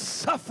and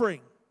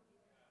suffering.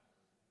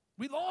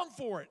 We long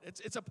for it.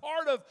 It's a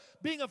part of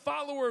being a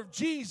follower of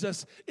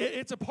Jesus.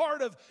 It's a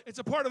part of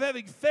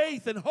having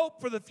faith and hope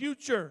for the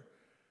future.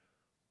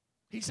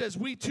 He says,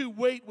 "We too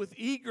wait with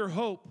eager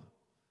hope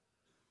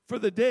for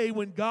the day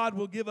when God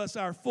will give us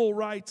our full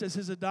rights as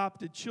his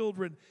adopted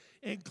children,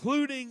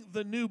 including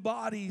the new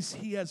bodies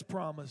he has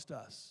promised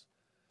us."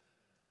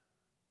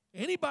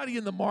 Anybody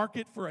in the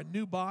market for a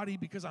new body?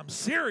 Because I'm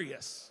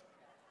serious.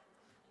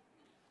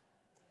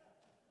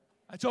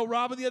 I told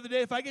Robin the other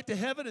day, if I get to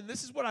heaven and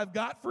this is what I've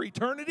got for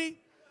eternity,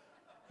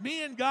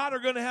 me and God are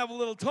going to have a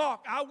little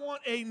talk. I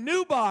want a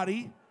new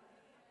body.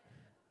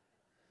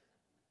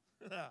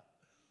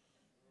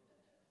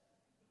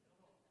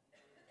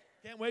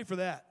 Can't wait for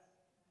that.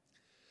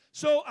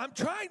 So I'm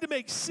trying to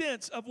make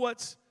sense of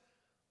what's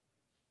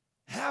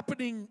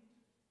happening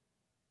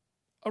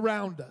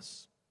around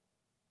us.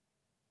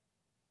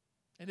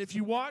 And if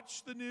you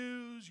watch the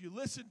news, you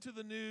listen to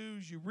the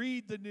news, you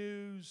read the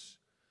news,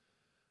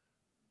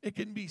 it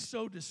can be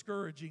so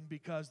discouraging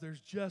because there's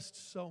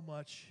just so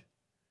much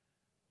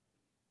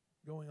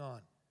going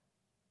on.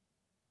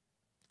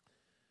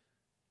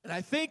 And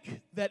I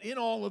think that in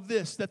all of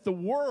this, that the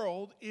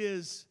world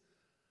is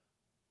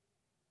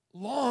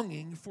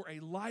longing for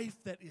a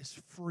life that is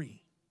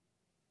free.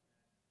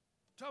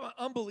 I'm talking about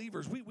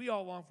unbelievers. We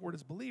all long for it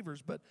as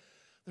believers, but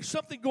there's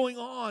something going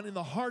on in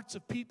the hearts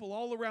of people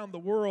all around the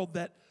world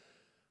that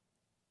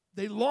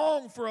they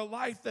long for a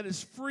life that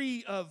is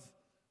free of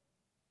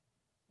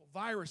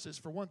viruses,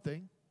 for one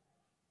thing,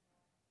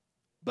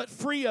 but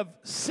free of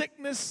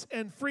sickness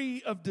and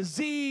free of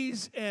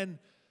disease and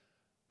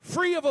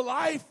free of a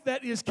life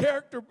that is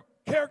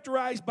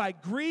characterized by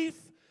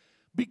grief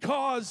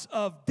because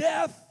of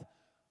death,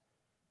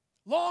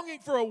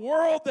 longing for a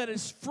world that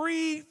is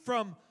free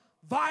from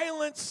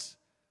violence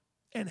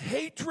and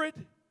hatred.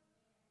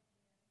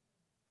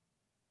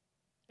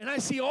 And I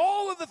see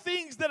all of the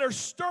things that are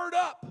stirred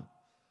up.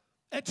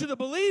 And to the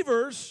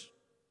believers,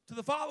 to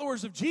the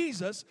followers of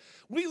Jesus,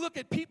 we look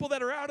at people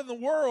that are out in the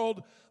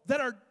world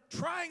that are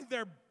trying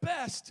their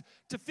best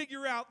to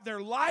figure out their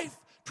life,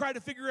 try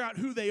to figure out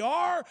who they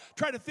are,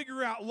 try to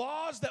figure out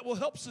laws that will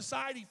help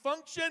society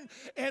function.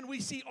 And we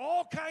see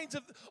all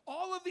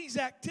of these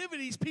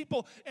activities,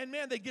 people, and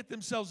man, they get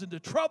themselves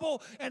into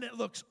trouble, and it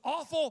looks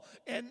awful,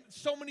 and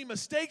so many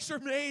mistakes are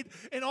made,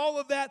 and all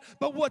of that.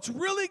 But what's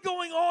really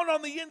going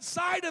on the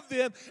inside of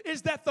them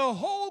is that the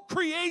whole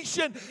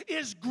creation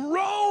is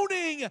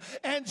groaning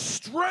and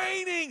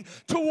straining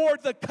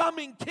toward the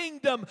coming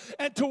kingdom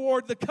and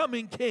toward the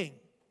coming king.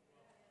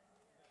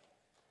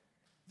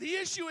 The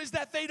issue is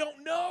that they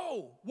don't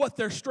know what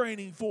they're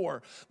straining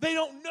for. They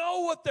don't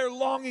know what they're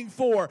longing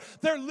for.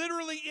 They're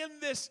literally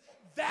in this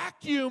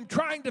vacuum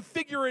trying to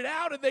figure it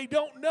out, and they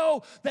don't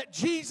know that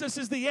Jesus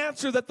is the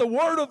answer, that the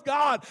Word of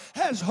God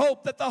has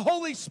hope, that the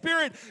Holy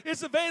Spirit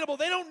is available.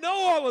 They don't know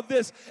all of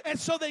this, and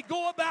so they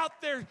go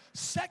about their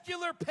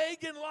secular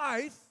pagan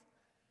life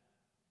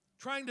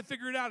trying to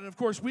figure it out. And of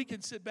course, we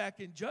can sit back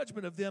in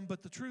judgment of them,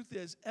 but the truth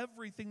is,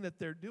 everything that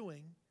they're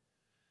doing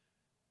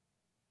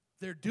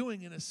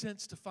in a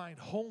sense to find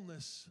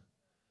wholeness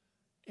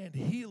and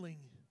healing.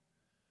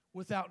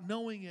 Without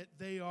knowing it,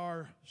 they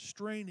are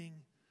straining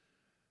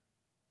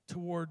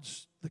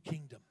towards the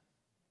kingdom.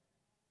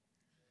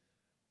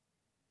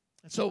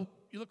 And so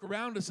you look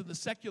around us, and the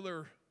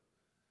secular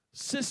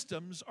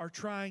systems are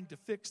trying to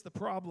fix the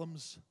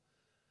problems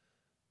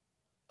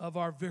of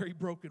our very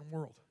broken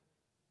world.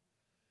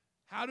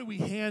 How do we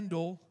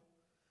handle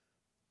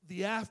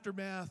the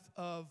aftermath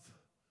of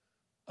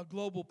a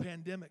global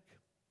pandemic?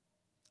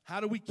 How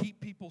do we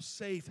keep people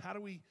safe? How do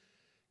we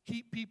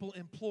keep people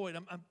employed?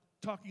 I'm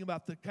talking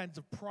about the kinds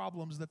of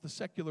problems that the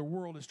secular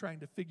world is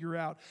trying to figure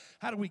out.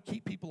 How do we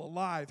keep people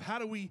alive? How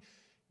do we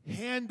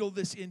handle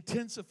this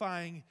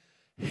intensifying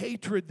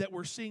hatred that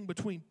we're seeing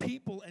between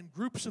people and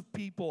groups of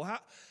people?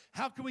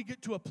 How can we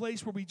get to a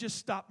place where we just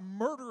stop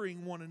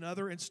murdering one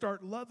another and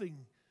start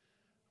loving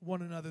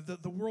one another?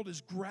 The world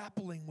is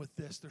grappling with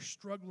this. They're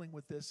struggling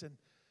with this, and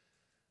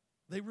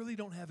they really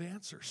don't have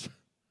answers.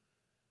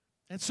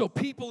 And so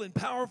people in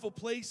powerful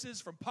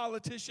places, from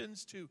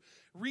politicians to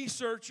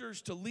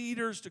researchers to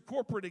leaders to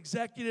corporate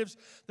executives,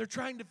 they're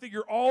trying to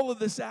figure all of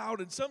this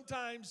out. And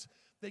sometimes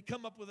they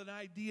come up with an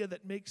idea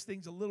that makes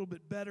things a little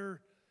bit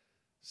better.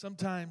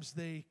 Sometimes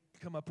they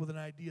come up with an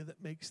idea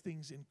that makes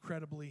things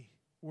incredibly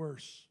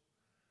worse.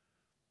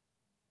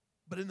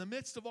 But in the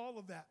midst of all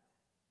of that,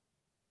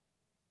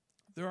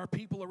 there are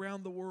people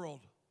around the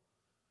world.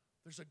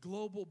 There's a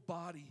global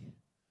body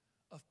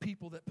of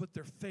people that put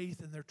their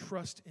faith and their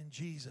trust in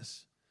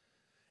Jesus.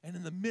 And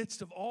in the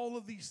midst of all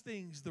of these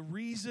things, the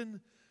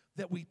reason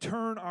that we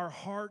turn our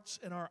hearts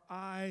and our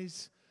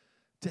eyes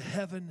to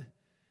heaven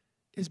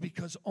is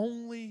because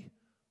only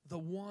the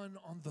one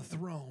on the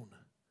throne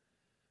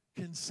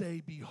can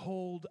say,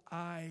 "Behold,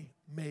 I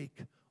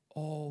make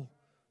all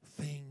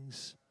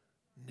things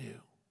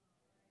new."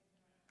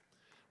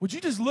 Would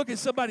you just look at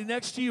somebody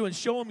next to you and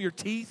show them your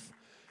teeth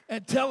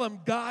and tell them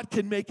God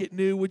can make it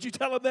new? Would you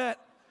tell them that?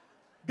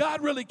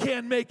 God really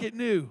can make it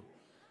new.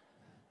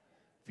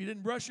 If you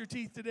didn't brush your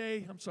teeth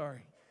today, I'm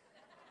sorry.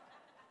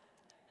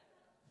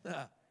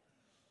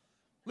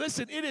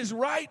 Listen, it is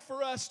right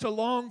for us to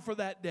long for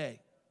that day.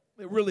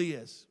 It really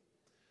is.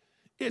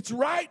 It's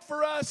right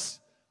for us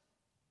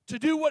to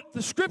do what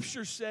the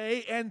Scriptures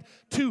say and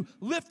to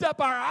lift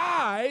up our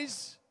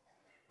eyes,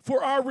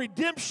 for our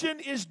redemption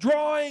is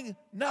drawing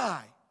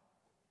nigh.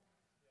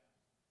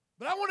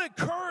 But I want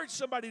to encourage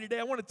somebody today.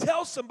 I want to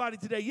tell somebody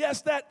today,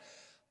 yes,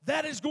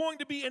 that is going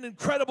to be an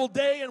incredible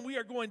day, and we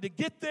are going to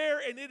get there,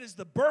 and it is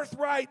the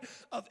birthright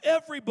of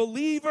every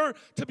believer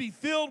to be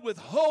filled with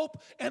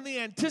hope and the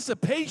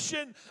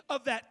anticipation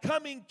of that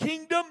coming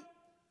kingdom.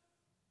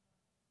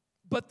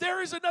 But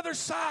there is another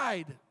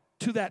side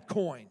to that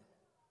coin.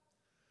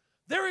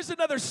 There is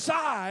another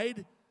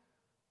side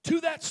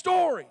to that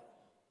story.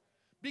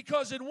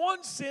 Because in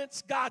one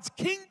sense, God's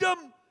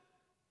kingdom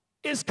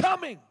is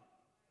coming.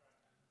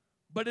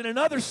 But in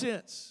another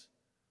sense,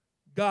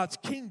 God's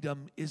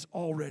kingdom is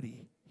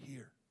already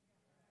here.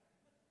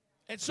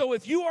 And so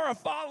if you are a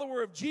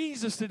follower of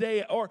Jesus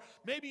today, or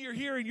maybe you're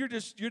here and you're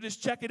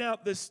just checking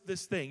out this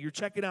thing. You're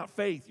checking out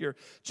faith. You're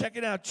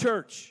checking out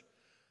church.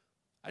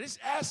 I just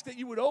ask that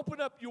you would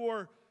open up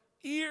your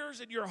ears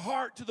and your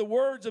heart to the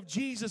words of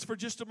Jesus for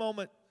just a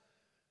moment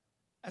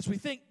as we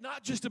think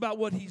not just about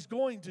what he's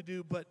going to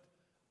do, but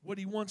what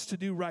he wants to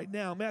do right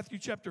now. Matthew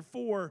chapter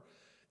 4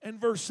 and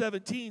verse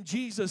 17,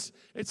 Jesus,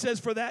 it says,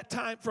 from that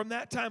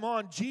time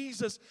on,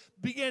 Jesus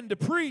began to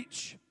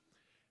preach,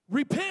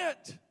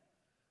 "Repent,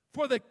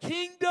 for the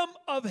kingdom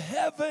of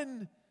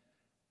heaven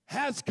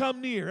has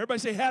come near." Everybody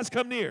say, has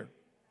come near.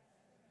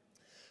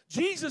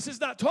 Jesus is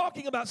not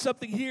talking about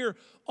something here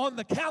on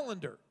the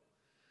calendar.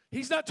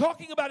 He's not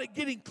talking about it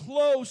getting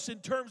close in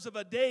terms of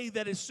a day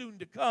that is soon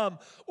to come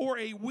or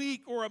a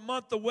week or a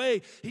month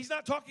away. He's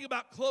not talking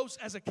about close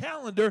as a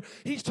calendar.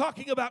 He's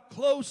talking about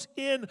close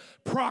in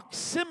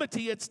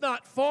proximity. It's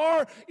not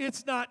far.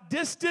 It's not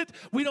distant.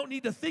 We don't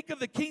need to think of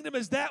the kingdom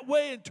as that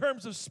way in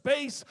terms of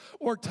space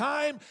or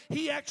time.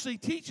 He actually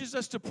teaches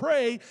us to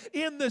pray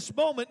in this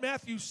moment,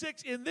 Matthew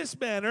 6, in this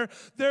manner.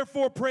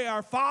 "Therefore pray,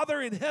 our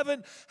Father in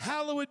heaven,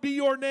 hallowed be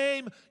your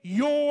name.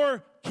 Your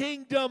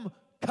kingdom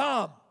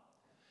come.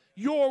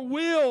 Your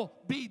will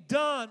be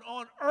done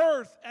on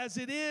earth as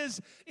it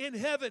is in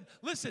heaven."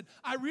 Listen,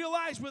 I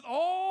realize with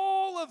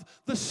all of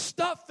the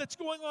stuff that's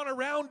going on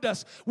around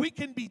us, we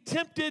can be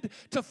tempted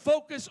to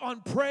focus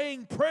on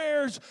praying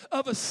prayers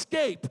of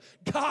escape.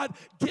 God,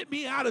 get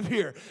me out of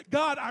here.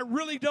 God, I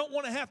really don't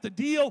want to have to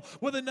deal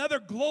with another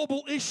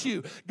global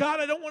issue. God,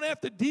 I don't want to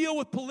have to deal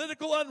with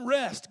political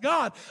unrest.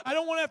 God, I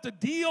don't want to have to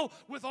deal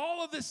with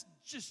all of this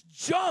just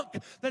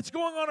junk that's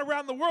going on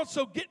around the world,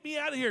 so get me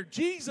out of here.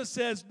 Jesus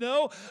says,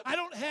 no, I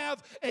don't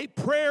have a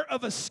prayer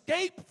of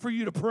escape for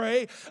you to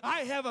pray.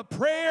 I have a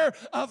prayer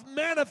of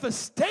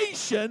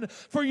manifestation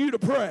for you to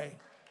pray.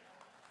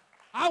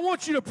 I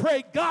want you to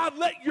pray, God,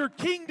 let your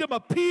kingdom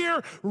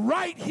appear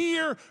right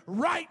here,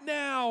 right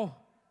now,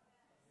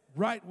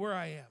 right where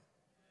I am.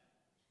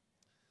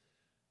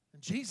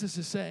 And Jesus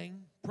is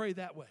saying, pray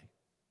that way.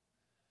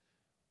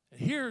 And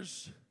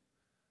here's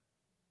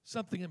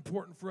something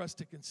important for us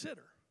to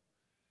consider.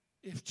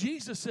 If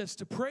Jesus says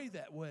to pray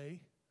that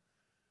way,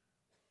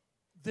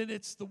 then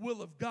it's the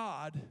will of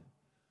God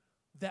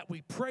that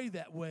we pray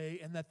that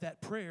way and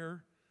that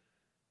prayer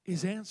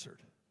is answered.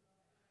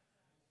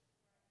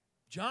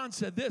 John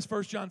said this,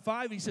 1 John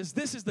 5, he says,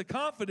 this is the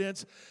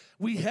confidence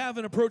we have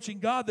in approaching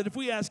God, that if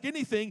we ask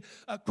anything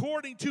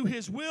according to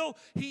his will,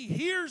 he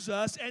hears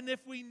us. And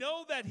if we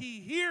know that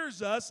he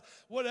hears us,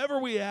 whatever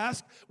we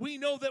ask, we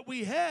know that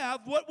we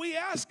have what we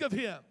ask of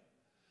him.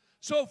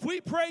 So if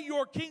we pray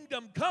your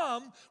kingdom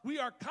come, we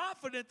are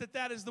confident that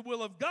that is the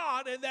will of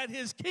God and that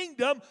his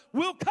kingdom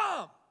will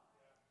come.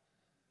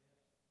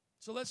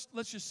 So let's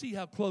just see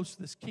how close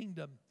this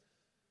kingdom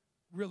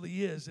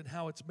really is and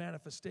how its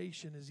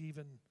manifestation is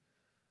even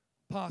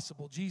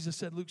possible. Jesus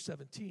said, Luke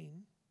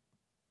 17,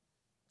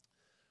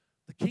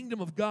 the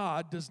kingdom of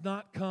God does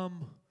not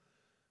come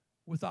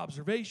with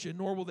observation,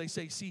 nor will they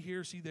say, see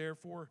here, see there,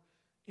 for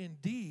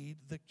indeed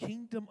the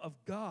kingdom of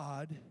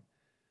God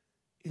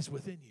is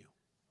within you.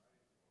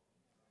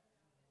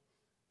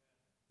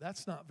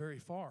 That's not very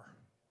far.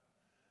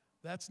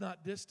 That's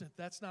not distant.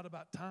 That's not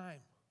about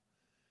time.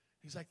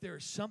 He's like, there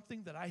is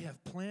something that I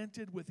have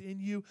planted within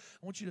you.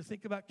 I want you to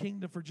think about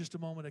kingdom for just a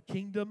moment. A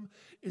kingdom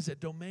is a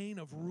domain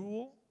of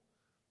rule.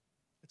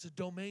 It's a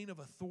domain of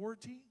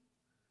authority.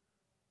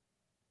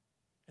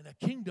 And a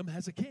kingdom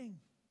has a king.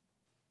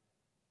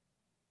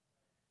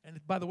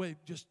 And by the way,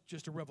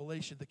 just a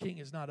revelation, the king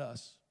is not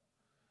us.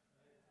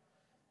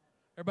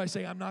 Everybody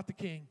say, I'm not the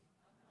king.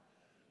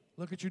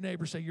 Look at your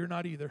neighbor, say, you're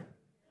not either.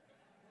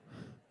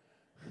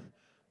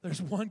 There's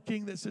one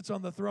king that sits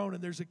on the throne,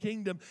 and there's a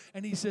kingdom,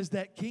 and he says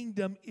that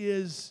kingdom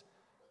is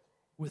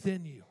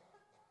within you.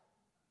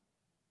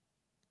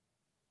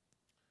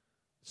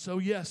 So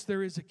yes,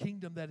 there is a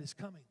kingdom that is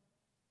coming.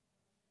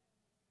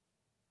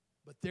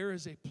 But there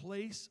is a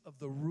place of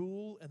the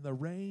rule and the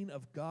reign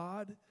of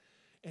God,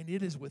 and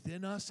it is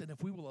within us. And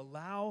if we will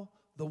allow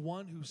the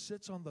one who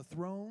sits on the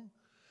throne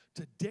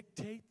to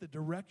dictate the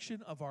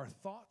direction of our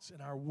thoughts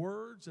and our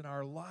words and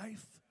our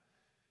life,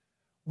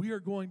 we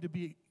are going to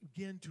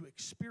begin to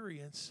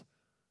experience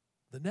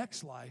the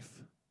next life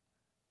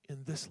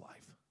in this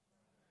life.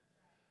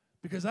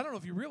 Because I don't know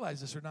if you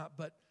realize this or not,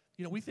 but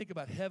we think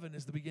about heaven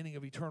as the beginning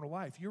of eternal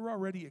life. You're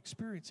already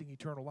experiencing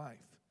eternal life.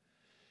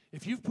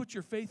 If you've put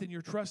your faith and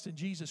your trust in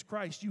Jesus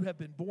Christ, you have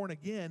been born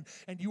again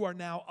and you are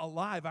now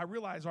alive. I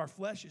realize our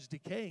flesh is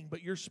decaying,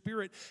 but your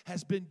spirit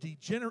has been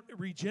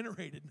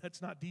regenerated.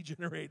 That's not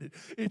degenerated.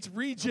 It's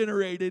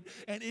regenerated,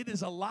 and it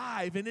is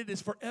alive, and it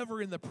is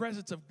forever in the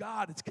presence of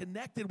God. It's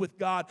connected with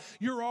God.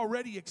 You're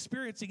already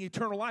experiencing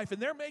eternal life, and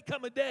there may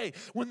come a day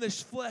when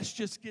this flesh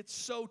just gets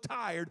so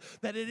tired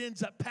that it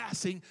ends up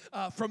passing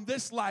from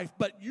this life,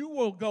 but you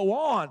will go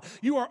on.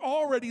 You are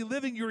already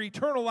living your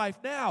eternal life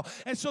now,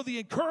 and so the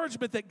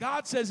encouragement that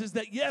God says is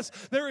that, yes,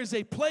 there is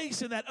a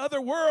place in that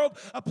other world,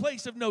 a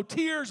place of no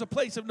tears, a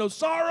place of no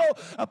sorrow,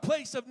 a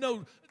place of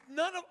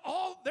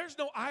there's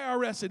no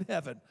IRS in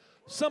heaven.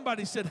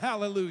 Somebody said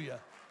hallelujah.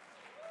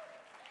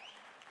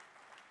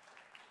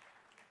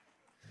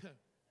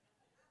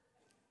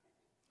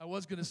 I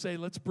was going to say,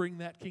 let's bring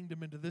that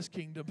kingdom into this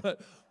kingdom, but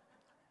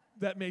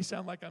that may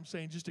sound like I'm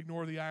saying just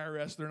ignore the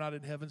IRS. They're not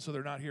in heaven, so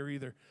they're not here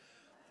either.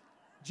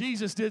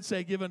 Jesus did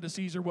say, give unto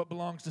Caesar what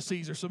belongs to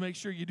Caesar, so make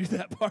sure you do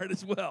that part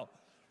as well.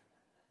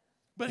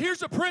 But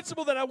here's a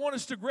principle that I want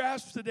us to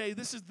grasp today.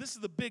 This is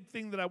the big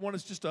thing that I want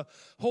us just to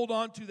hold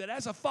on to, that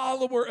as a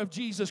follower of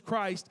Jesus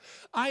Christ,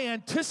 I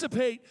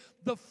anticipate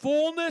the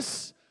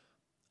fullness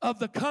of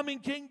the coming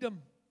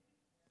kingdom.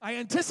 I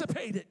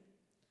anticipate it,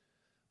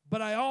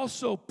 but I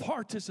also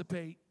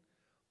participate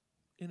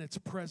in its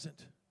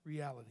present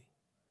reality.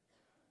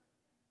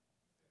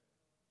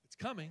 It's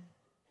coming,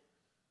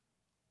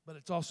 but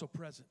it's also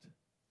present.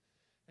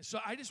 And so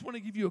I just want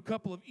to give you a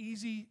couple of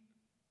easy,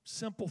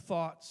 simple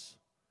thoughts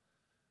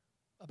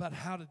about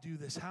how to do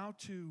this, how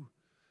to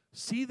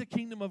see the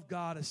kingdom of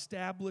God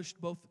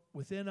established both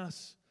within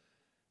us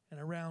and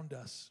around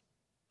us.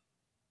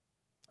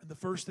 And the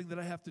first thing that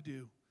I have to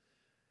do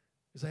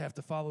is I have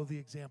to follow the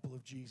example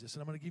of Jesus.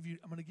 And I'm going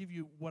to give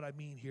you what I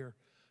mean here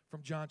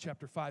from John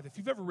chapter 5. If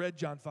you've ever read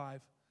John 5,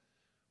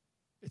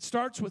 it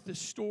starts with this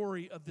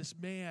story of this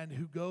man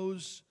who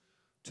goes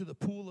to the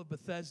pool of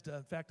Bethesda.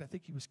 In fact, I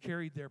think he was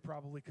carried there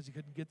probably because he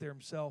couldn't get there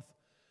himself.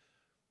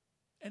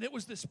 And it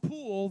was this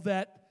pool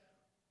that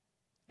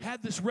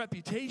had this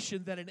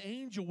reputation that an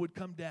angel would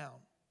come down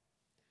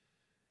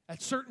at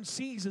certain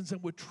seasons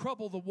and would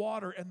trouble the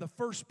water, and the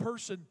first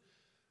person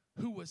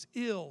who was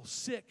ill,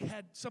 sick,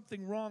 had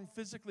something wrong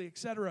physically,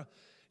 etc.,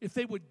 if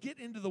they would get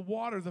into the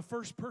water, the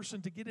first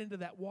person to get into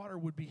that water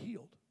would be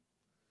healed.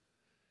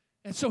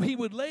 And so he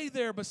would lay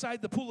there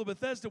beside the pool of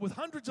Bethesda with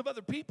hundreds of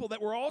other people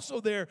that were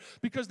also there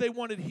because they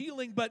wanted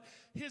healing, but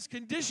his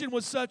condition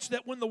was such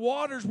that when the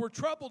waters were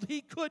troubled,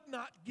 he could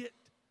not get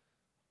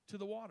to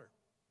the water.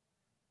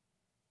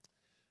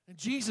 And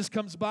Jesus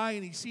comes by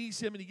and he sees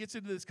him and he gets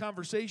into this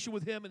conversation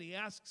with him and he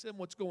asks him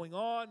what's going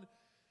on.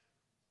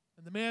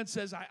 And the man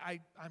says,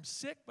 I'm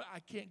sick, but I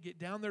can't get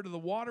down there to the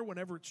water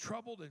whenever it's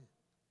troubled, and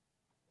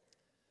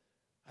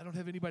I don't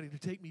have anybody to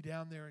take me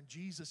down there. And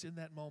Jesus, in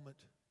that moment,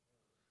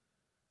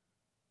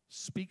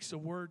 speaks a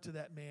word to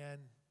that man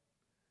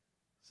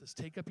It says,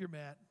 take up your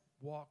mat,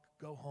 walk,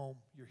 go home,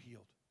 you're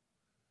healed.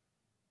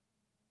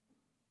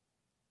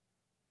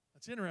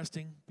 That's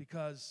interesting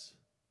because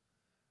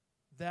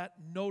that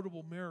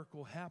notable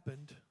miracle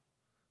happened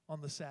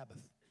on the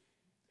Sabbath.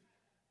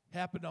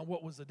 Happened on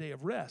what was the day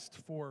of rest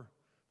for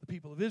the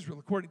people of Israel.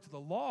 According to the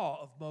law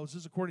of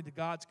Moses, according to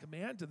God's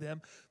command to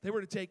them, they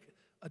were to take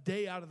a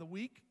day out of the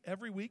week,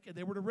 every week, and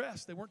they were to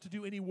rest. They weren't to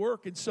do any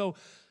work. And so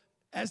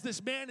as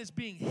this man is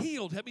being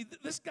healed, I mean,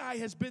 this guy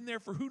has been there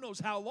for who knows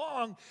how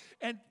long,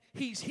 and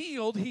he's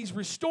healed, he's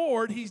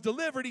restored, he's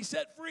delivered, he's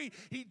set free.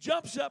 He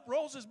jumps up,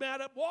 rolls his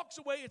mat up, walks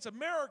away. It's a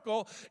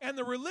miracle. And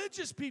the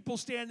religious people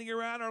standing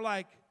around are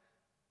like,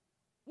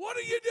 what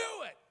are you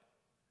doing?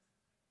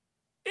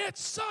 It's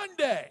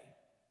Sunday.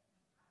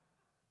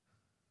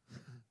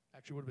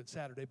 Actually, it would have been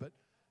Saturday, but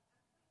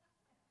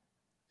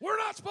we're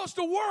not supposed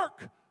to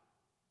work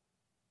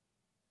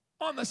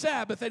on the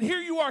Sabbath, and here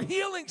you are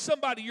healing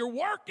somebody. You're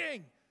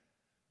working.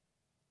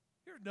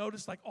 You ever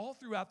notice, like all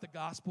throughout the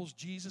Gospels,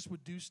 Jesus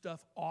would do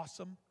stuff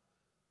awesome,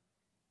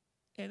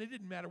 and it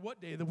didn't matter what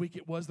day of the week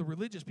it was, the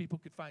religious people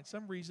could find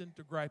some reason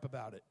to gripe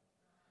about it.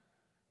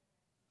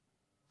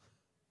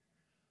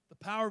 The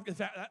power of, in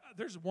fact,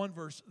 there's one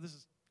verse, this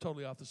is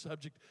totally off the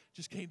subject,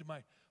 just came to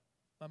my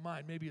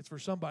mind. Maybe it's for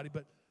somebody,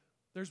 but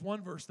there's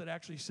one verse that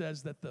actually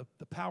says that the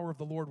power of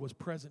the Lord was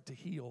present to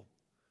heal.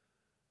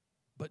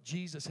 But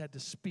Jesus had to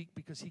speak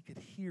because he could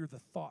hear the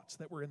thoughts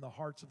that were in the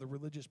hearts of the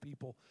religious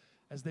people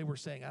as they were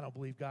saying, I don't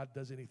believe God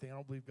does anything. I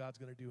don't believe God's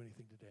going to do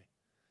anything today.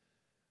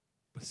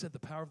 But it said the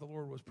power of the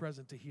Lord was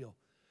present to heal.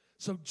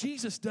 So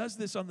Jesus does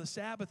this on the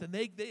Sabbath, and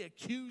they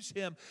accuse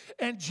him.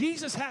 And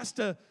Jesus has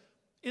to,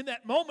 in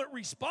that moment,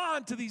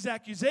 respond to these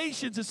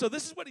accusations. And so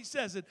this is what he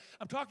says. And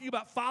I'm talking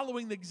about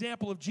following the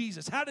example of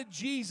Jesus. How did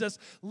Jesus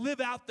live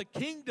out the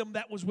kingdom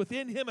that was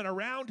within him and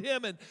around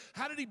him? And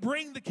how did he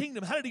bring the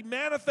kingdom? How did he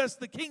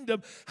manifest the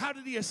kingdom? How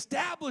did he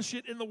establish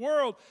it in the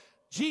world?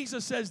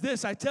 Jesus says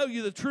this, I tell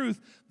you the truth,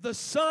 the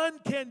Son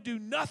can do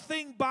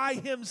nothing by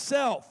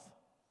himself.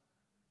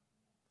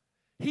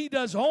 He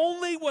does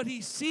only what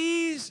he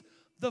sees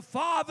the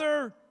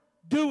Father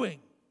doing.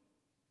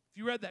 If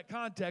you read that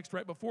context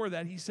right before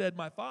that, he said,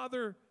 my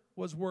Father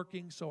was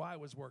working, so I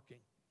was working.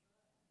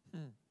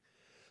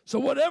 So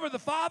whatever the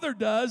Father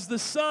does, the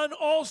Son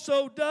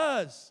also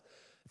does.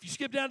 If you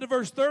skip down to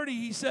verse 30,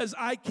 he says,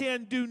 I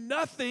can do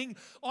nothing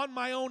on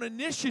my own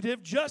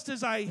initiative. Just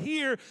as I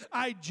hear,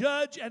 I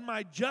judge, and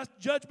my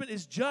judgment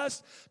is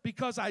just,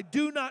 because I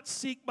do not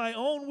seek my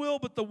own will,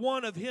 but the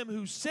one of him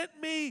who sent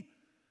me.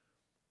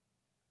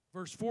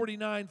 Verse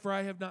 49, for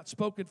I have not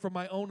spoken from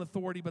my own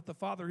authority, but the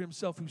Father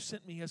himself who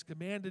sent me has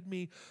commanded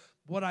me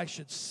what I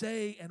should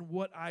say and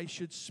what I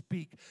should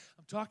speak.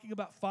 I'm talking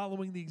about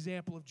following the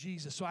example of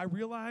Jesus. So I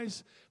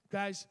realize,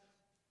 guys,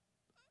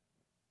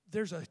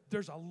 there's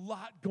a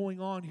lot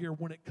going on here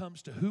when it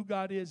comes to who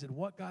God is and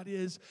what God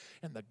is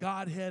and the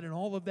Godhead and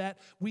all of that.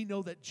 We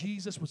know that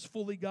Jesus was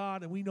fully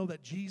God and we know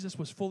that Jesus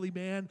was fully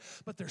man,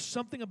 but there's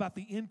something about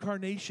the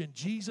incarnation,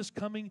 Jesus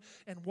coming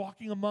and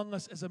walking among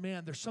us as a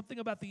man. There's something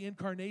about the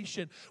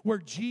incarnation where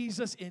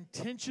Jesus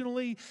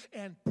intentionally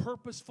and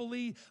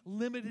purposefully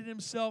limited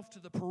himself to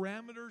the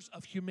parameters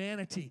of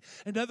humanity.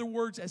 In other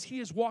words, as he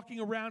is walking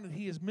around and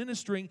he is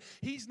ministering,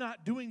 he's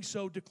not doing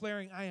so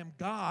declaring, I am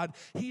God.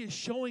 He is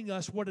showing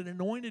us what an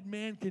anointed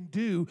man can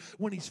do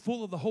when he's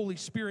full of the Holy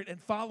Spirit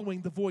and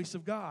following the voice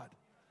of God.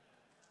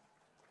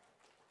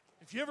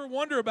 If you ever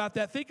wonder about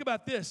that, think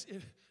about this.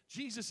 If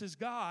Jesus is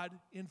God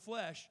in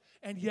flesh,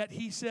 and yet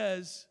he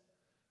says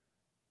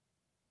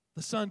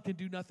the Son can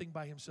do nothing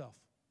by himself.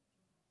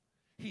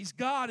 He's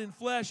God in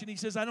flesh, and he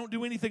says, I don't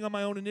do anything on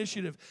my own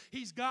initiative.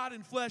 He's God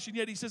in flesh, and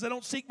yet he says, I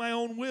don't seek my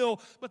own will,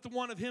 but the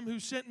one of him who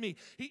sent me.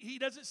 He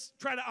doesn't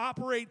try to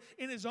operate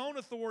in his own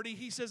authority.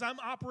 He says, I'm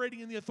operating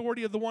in the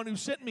authority of the one who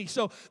sent me.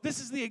 So this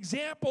is the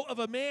example of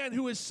a man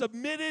who is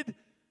submitted,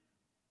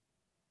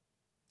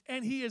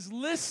 and he is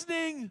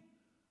listening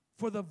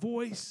for the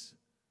voice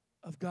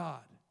of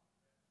God.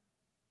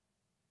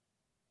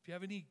 If you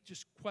have any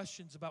just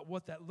questions about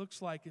what that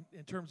looks like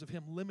in terms of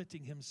him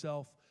limiting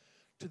himself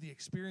to the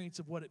experience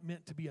of what it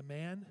meant to be a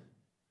man,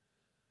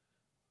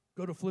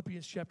 go to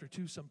Philippians chapter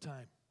 2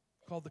 sometime,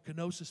 called the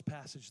kenosis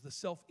passage, the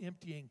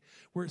self-emptying,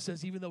 where it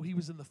says even though he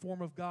was in the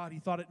form of God, he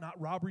thought it not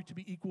robbery to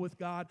be equal with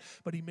God,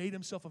 but he made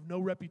himself of no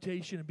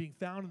reputation, and being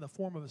found in the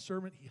form of a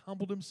servant, he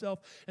humbled himself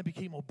and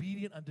became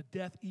obedient unto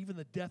death, even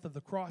the death of the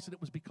cross. And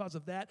it was because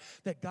of that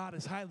God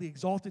has highly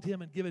exalted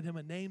him and given him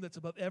a name that's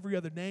above every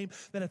other name,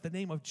 that at the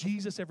name of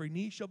Jesus every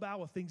knee shall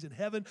bow, of things in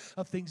heaven,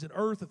 of things in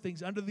earth, of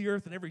things under the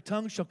earth, and every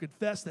tongue shall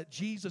confess that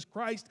Jesus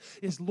Christ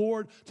is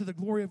Lord, to the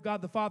glory of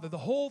God the Father. The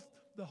whole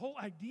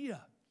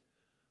idea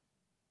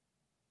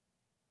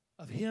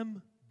of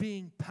him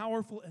being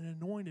powerful and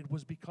anointed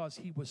was because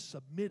he was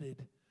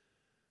submitted,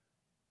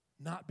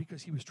 not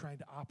because he was trying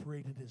to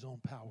operate in his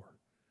own power.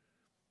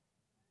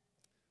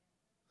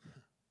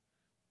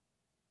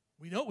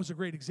 We know it was a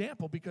great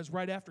example because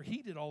right after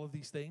he did all of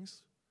these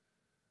things,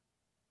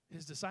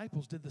 his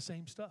disciples did the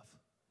same stuff.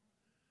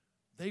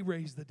 They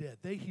raised the dead.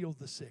 They healed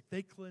the sick.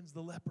 They cleansed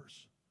the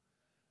lepers.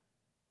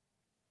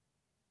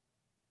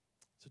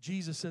 So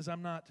Jesus says,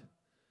 I'm not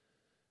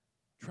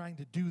trying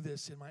to do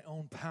this in my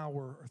own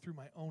power or through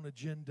my own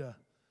agenda.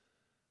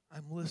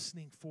 I'm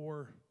listening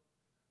for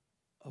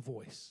a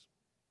voice.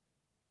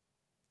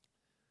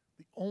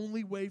 The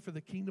only way for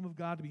the kingdom of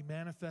God to be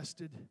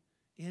manifested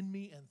in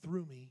me and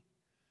through me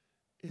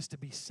is to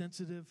be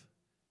sensitive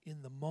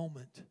in the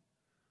moment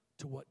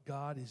to what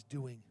God is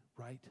doing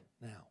right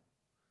now.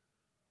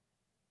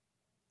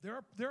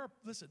 There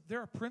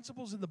are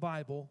principles in the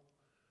Bible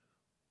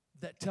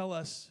that tell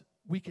us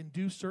we can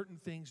do certain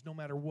things no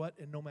matter what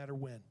and no matter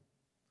when.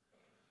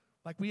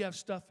 Like we have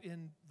stuff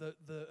in the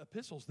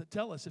epistles that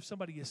tell us if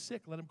somebody is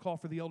sick, let him call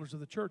for the elders of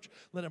the church.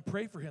 Let him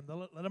pray for him.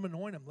 Let him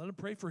anoint him. Let him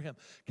pray for him.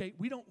 Okay,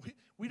 we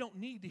don't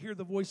need to hear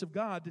the voice of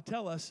God to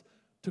tell us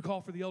to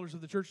call for the elders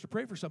of the church to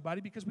pray for somebody,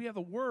 because we have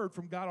a word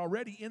from God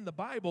already in the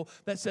Bible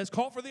that says,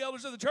 call for the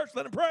elders of the church,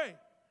 let him pray.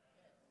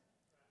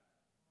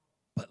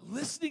 But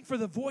listening for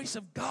the voice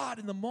of God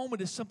in the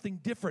moment is something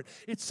different.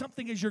 It's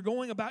something as you're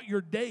going about your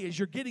day, as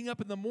you're getting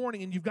up in the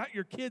morning and you've got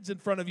your kids in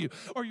front of you,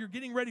 or you're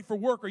getting ready for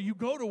work, or you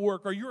go to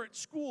work, or you're at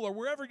school, or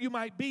wherever you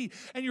might be,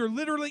 and you're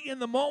literally in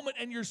the moment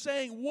and you're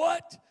saying,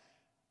 what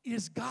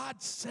is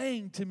God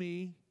saying to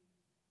me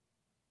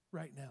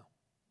right now?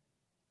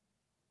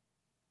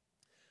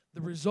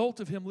 The result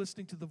of him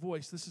listening to the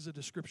voice, this is a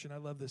description, I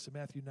love this, in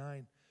Matthew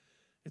 9.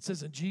 It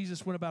says, and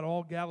Jesus went about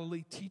all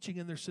Galilee, teaching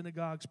in their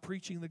synagogues,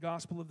 preaching the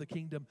gospel of the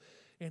kingdom,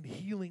 and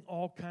healing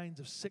all kinds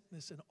of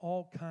sickness and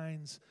all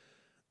kinds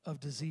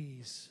of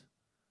disease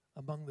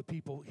among the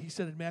people. He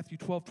said in Matthew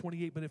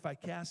 12:28, but if I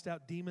cast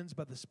out demons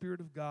by the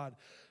Spirit of God,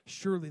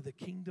 surely the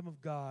kingdom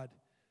of God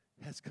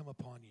has come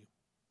upon you.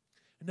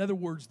 In other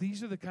words,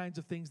 these are the kinds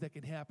of things that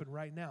can happen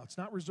right now. It's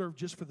not reserved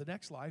just for the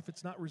next life.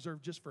 It's not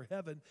reserved just for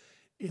heaven.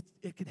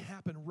 It can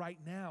happen right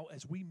now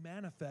as we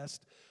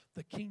manifest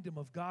the kingdom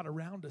of God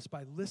around us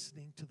by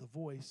listening to the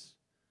voice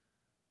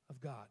of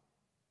God.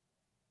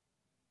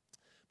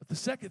 But the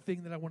second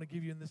thing that I want to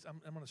give you in this, I'm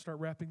going to start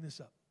wrapping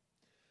this up.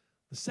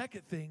 The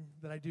second thing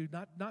that I do,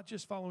 not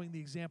just following the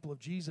example of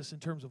Jesus in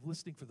terms of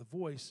listening for the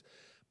voice,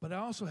 but I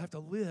also have to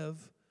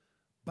live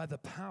by the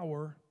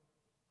power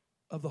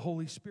of the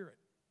Holy Spirit.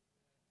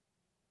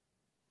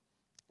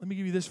 Let me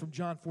give you this from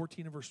John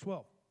 14 and verse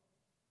 12.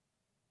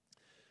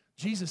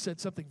 Jesus said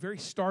something very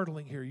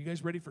startling here. You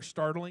guys ready for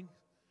startling?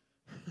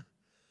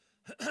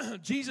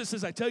 Jesus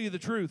says, I tell you the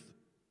truth.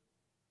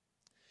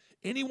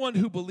 Anyone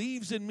who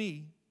believes in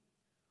me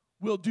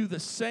will do the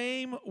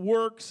same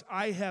works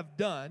I have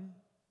done,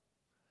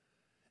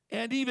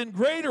 and even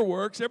greater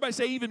works. Everybody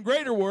say even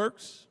greater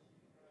works,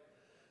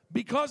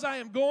 because I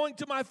am going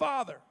to my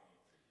Father.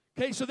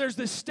 Okay, so there's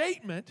this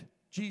statement,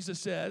 Jesus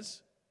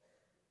says,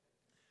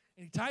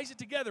 and he ties it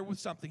together with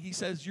something. He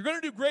says, you're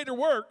going to do greater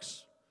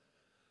works,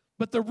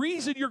 but the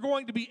reason you're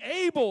going to be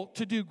able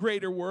to do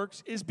greater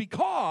works is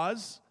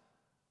because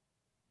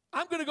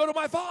I'm going to go to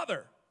my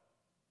Father.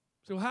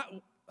 So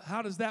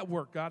how does that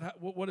work, God?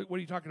 What are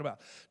you talking about?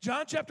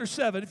 John chapter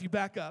 7, if you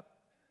back up.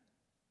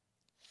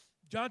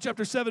 John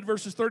chapter 7,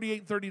 verses 38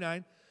 and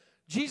 39.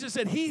 Jesus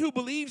said, he who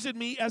believes in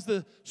me, as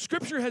the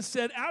scripture has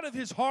said, out of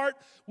his heart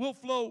will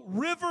flow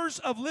rivers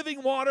of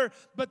living water.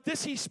 But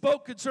this he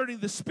spoke concerning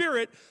the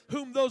Spirit,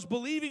 whom those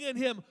believing in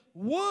him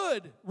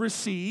would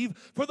receive.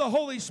 For the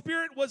Holy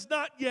Spirit was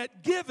not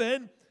yet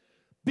given,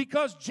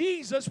 because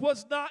Jesus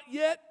was not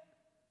yet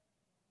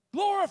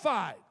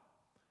glorified.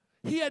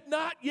 He had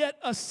not yet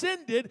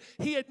ascended.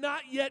 He had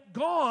not yet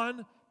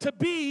gone to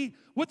be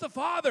with the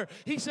Father.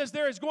 He says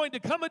there is going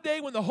to come a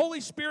day when the Holy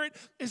Spirit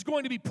is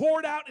going to be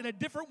poured out in a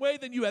different way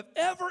than you have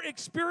ever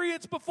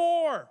experienced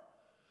before.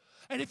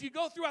 And if you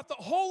go throughout the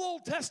whole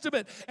Old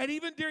Testament, and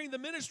even during the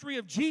ministry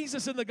of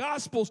Jesus in the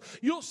Gospels,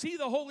 you'll see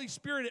the Holy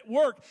Spirit at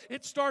work.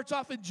 It starts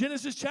off in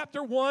Genesis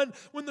chapter 1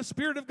 when the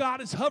Spirit of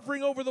God is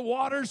hovering over the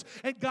waters,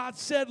 and God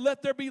said,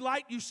 let there be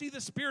light. You see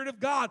the Spirit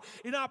of God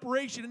in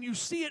operation, and you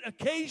see it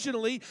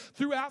occasionally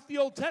throughout the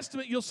Old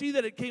Testament. You'll see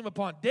that it came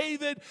upon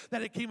David,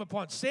 that it came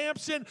upon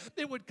Samson.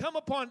 It would come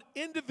upon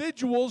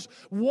individuals,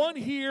 one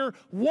here,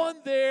 one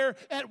there,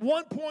 at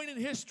one point in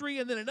history,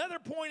 and then another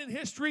point in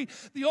history.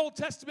 The Old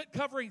Testament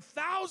covering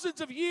thousands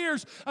of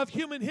years of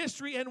human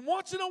history, and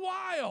once in a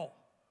while,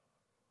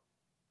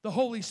 the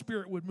Holy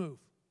Spirit would move.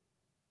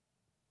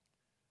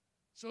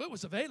 So it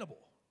was available.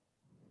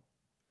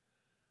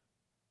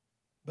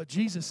 But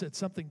Jesus said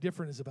something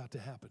different is about to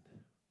happen.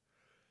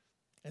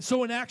 And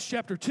so in Acts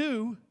chapter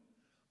 2,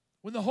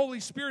 when the Holy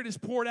Spirit is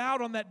poured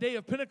out on that day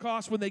of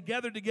Pentecost, when they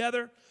gathered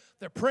together,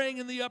 they're praying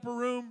in the upper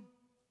room.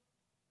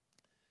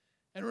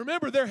 And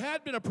remember, there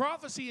had been a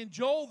prophecy in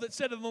Joel that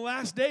said, in the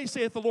last day,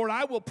 saith the Lord,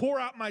 I will pour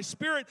out my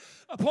Spirit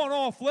upon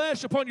all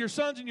flesh, upon your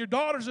sons and your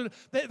daughters, and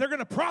they're going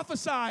to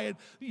prophesy, and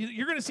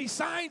you're going to see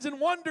signs and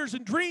wonders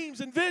and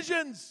dreams and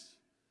visions.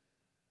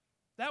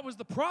 That was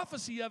the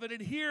prophecy of it, and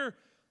here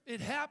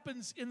it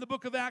happens in the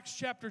book of Acts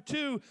chapter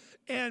 2,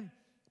 and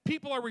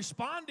people are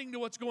responding to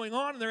what's going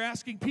on, and they're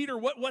asking Peter,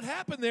 what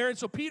happened there? And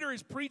so Peter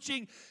is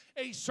preaching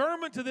a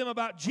sermon to them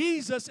about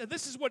Jesus, and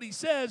this is what he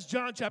says,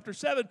 Acts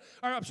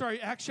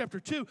chapter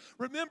 2.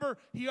 Remember,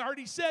 he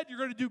already said, you're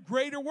going to do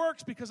greater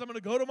works because I'm going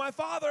to go to my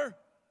Father.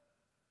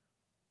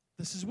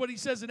 This is what he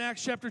says in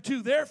Acts chapter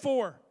 2.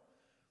 Therefore,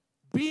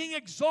 being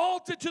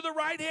exalted to the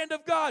right hand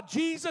of God,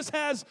 Jesus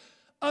has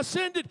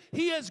ascended.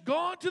 He has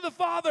gone to the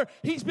Father.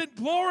 He's been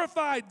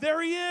glorified.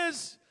 There he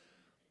is.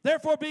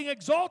 Therefore, being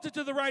exalted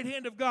to the right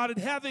hand of God and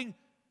having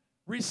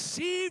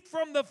received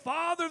from the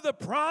Father the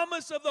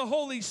promise of the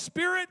Holy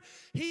Spirit,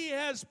 he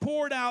has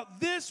poured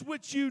out this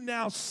which you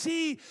now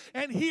see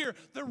and hear.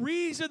 The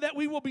reason that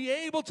we will be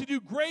able to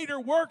do greater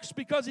works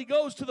because he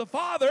goes to the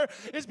Father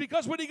is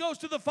because when he goes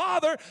to the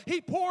Father,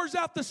 he pours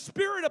out the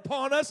Spirit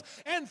upon us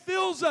and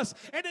fills us.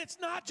 And it's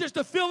not just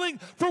a filling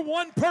for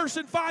one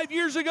person 5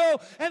 years ago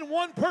and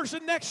one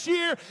person next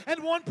year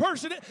and one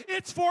person.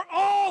 It's for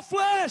all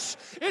flesh.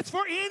 It's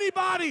for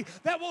anybody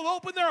that will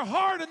open their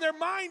heart and their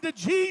mind to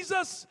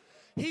Jesus.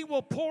 He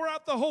will pour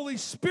out the Holy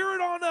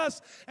Spirit on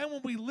us, and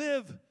when we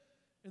live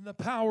in the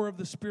power of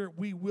the Spirit,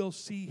 we will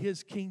see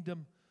his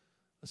kingdom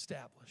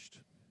established.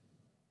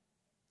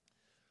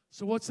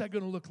 So what's that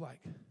going to look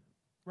like?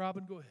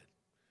 Robin, go ahead.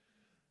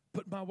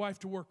 Put my wife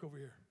to work over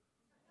here.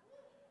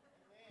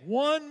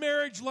 One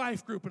marriage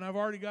life group, and I've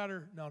already got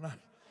her. No, not.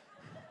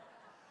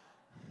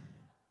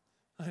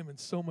 I am in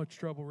so much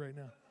trouble right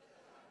now.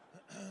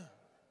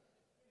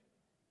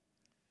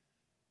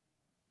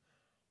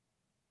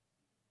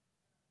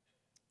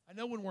 I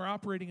know when we're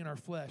operating in our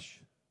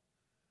flesh,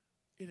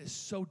 it is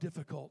so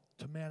difficult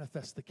to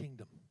manifest the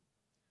kingdom.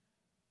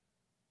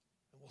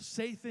 And we'll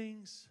say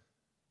things,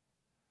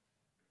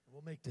 and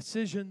we'll make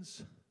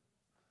decisions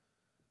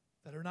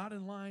that are not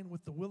in line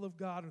with the will of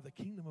God or the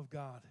kingdom of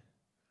God.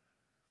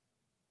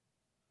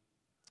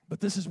 But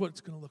this is what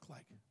it's going to look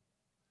like.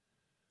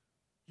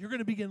 You're going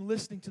to begin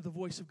listening to the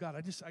voice of God.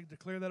 I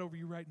declare that over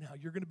you right now.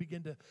 You're going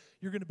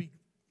to be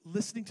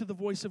listening to the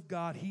voice of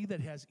God. He that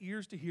has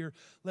ears to hear,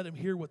 let him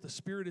hear what the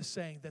Spirit is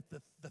saying. That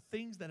the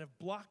things that have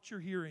blocked your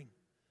hearing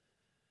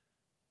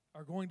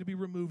are going to be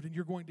removed, and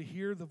you're going to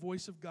hear the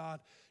voice of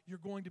God. You're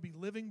going to be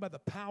living by the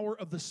power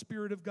of the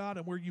Spirit of God,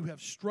 and where you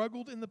have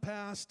struggled in the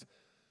past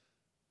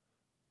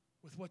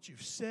with what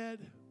you've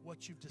said,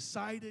 what you've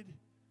decided,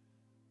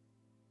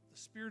 the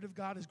Spirit of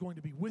God is going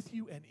to be with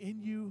you and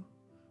in you,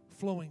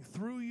 flowing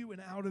through you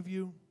and out of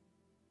you.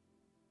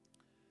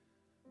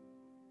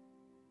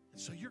 And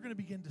so you're going to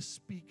begin to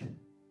speak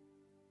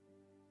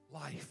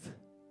life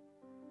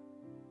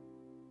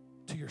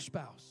to your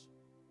spouse.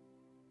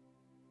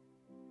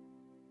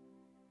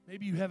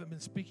 Maybe you haven't been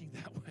speaking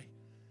that way.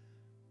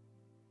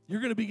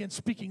 You're going to begin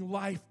speaking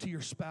life to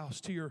your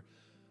spouse, to your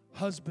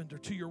husband, or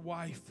to your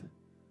wife.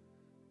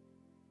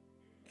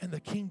 And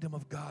the kingdom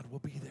of God will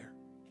be there.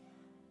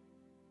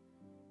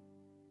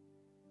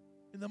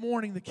 In the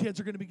morning, the kids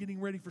are going to be getting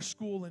ready for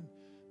school, and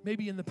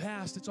maybe in the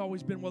past, it's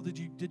always been, well, did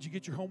you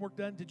get your homework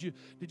done? Did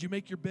you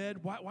make your bed?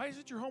 Why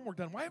isn't your homework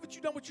done? Why haven't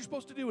you done what you're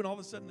supposed to do? And all of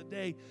a sudden, the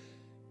day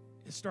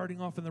is starting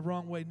off in the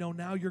wrong way. No,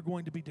 now you're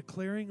going to be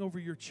declaring over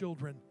your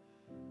children,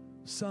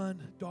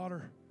 son,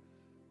 daughter,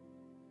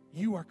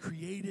 you are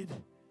created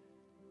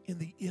in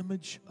the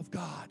image of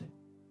God.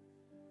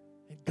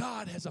 And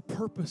God has a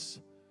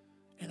purpose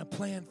and a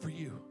plan for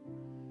you.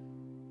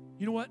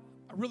 You know what?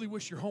 I really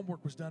wish your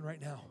homework was done right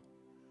now.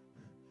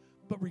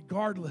 But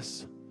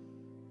regardless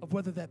of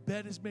whether that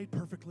bed is made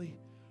perfectly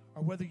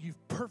or whether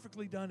you've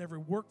perfectly done every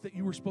work that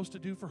you were supposed to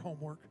do for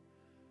homework,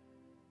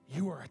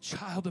 you are a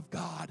child of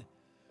God,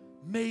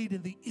 made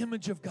in the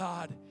image of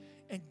God,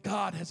 and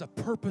God has a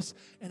purpose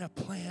and a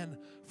plan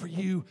for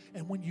you.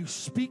 And when you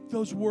speak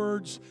those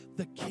words,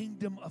 the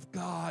kingdom of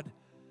God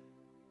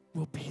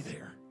will be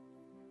there.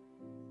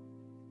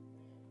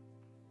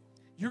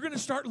 You're going to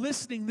start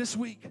listening this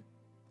week.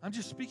 I'm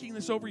just speaking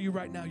this over you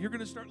right now. You're going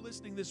to start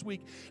listening this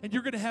week, and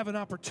you're going to have an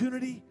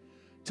opportunity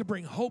to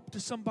bring hope to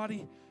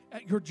somebody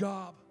at your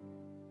job.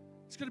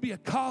 It's going to be a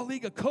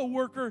colleague, a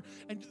coworker,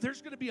 and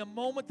there's going to be a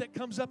moment that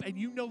comes up, and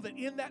you know that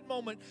in that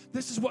moment,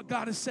 this is what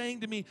God is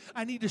saying to me.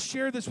 I need to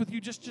share this with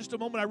you just a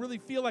moment. I really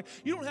feel like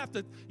you don't have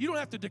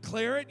to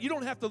declare it. You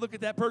don't have to look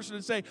at that person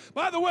and say,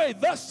 by the way,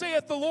 thus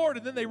saith the Lord,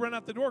 and then they run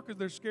out the door because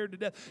they're scared to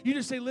death. You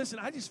just say, listen,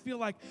 I just feel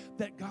like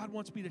that God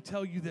wants me to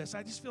tell you this.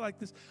 I just feel like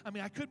this. I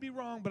mean, I could be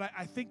wrong, but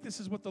I think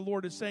this is what the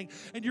Lord is saying.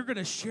 And you're going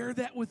to share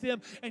that with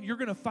them, and you're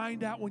going to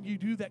find out when you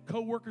do that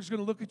coworker's going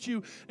to look at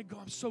you and go,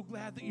 I'm so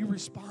glad that you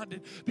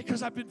responded,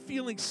 because I've been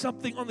feeling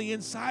something on the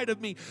inside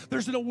of me.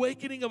 There's an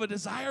awakening of a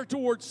desire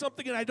towards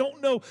something, and I don't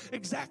know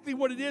exactly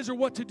what it is or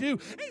what to do.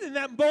 And in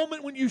that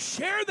moment, when you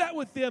share that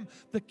with them,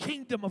 the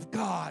kingdom of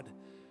God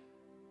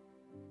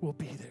will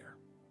be there.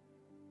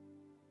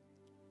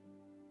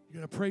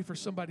 You're going to pray for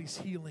somebody's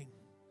healing,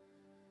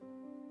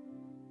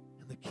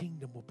 and the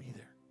kingdom will be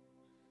there.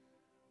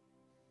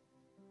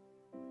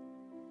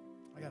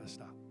 I got to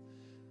stop.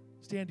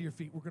 Stand to your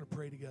feet. We're going to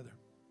pray together.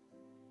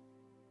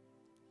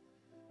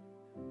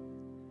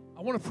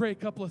 I want to pray a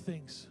couple of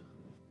things.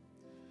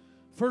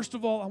 First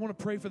of all, I want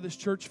to pray for this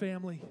church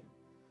family.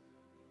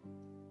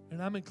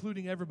 And I'm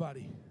including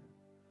everybody.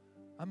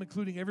 I'm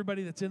including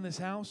everybody that's in this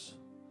house.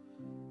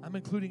 I'm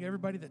including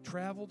everybody that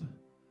traveled.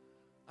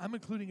 I'm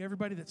including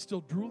everybody that's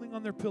still drooling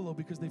on their pillow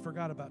because they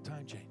forgot about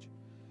time change.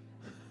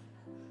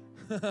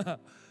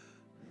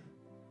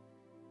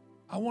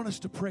 I want us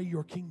to pray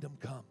your kingdom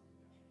come.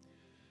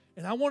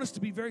 And I want us to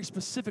be very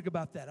specific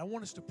about that. I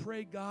want us to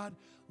pray, God,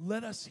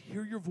 let us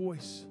hear your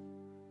voice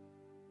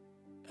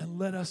and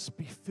let us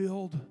be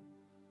filled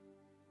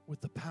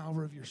with the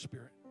power of your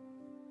Spirit.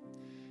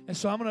 And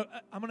so I'm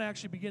gonna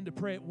actually begin to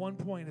pray at one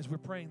point as we're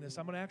praying this.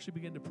 I'm going to actually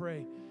begin to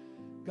pray,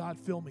 God,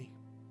 fill me.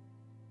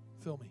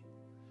 Fill me.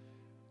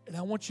 And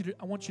I want you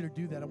to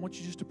do that. I want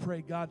you just to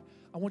pray, God,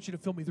 I want you to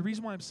fill me. The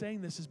reason why I'm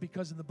saying this is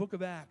because in the book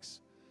of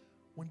Acts,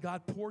 when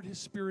God poured his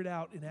Spirit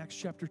out in Acts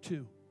chapter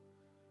 2,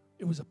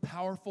 it was a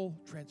powerful,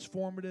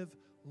 transformative,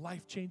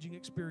 life-changing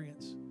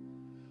experience.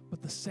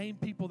 But the same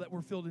people that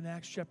were filled in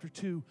Acts chapter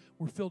 2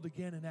 were filled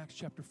again in Acts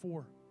chapter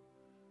 4.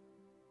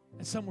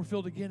 And some were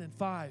filled again in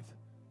 5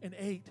 and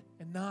 8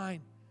 and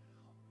 9.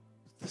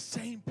 The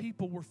same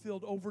people were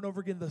filled over and over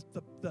again.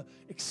 The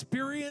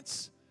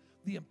experience,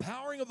 the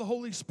empowering of the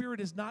Holy Spirit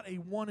is not a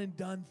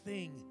one-and-done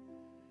thing.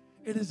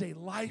 It is a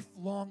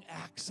lifelong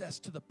access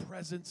to the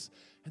presence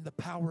and the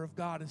power of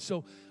God. And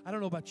so, I don't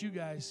know about you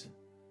guys,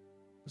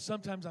 but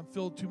sometimes I'm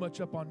filled too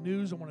much up on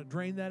news. I want to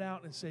drain that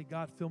out and say,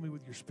 God, fill me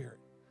with your Spirit.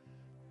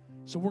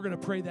 So we're going to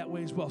pray that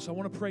way as well. So I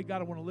want to pray,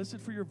 God, I want to listen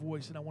for your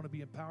voice, and I want to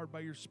be empowered by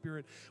your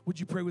Spirit. Would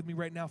you pray with me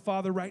right now?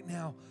 Father, right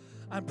now,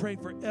 I'm praying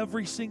for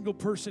every single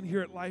person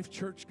here at Life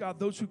Church, God,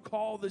 those who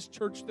call this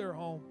church their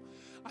home.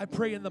 I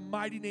pray in the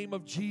mighty name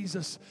of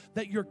Jesus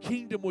that your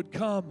kingdom would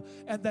come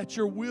and that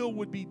your will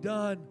would be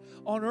done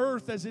on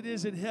earth as it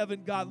is in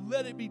heaven. God,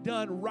 let it be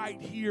done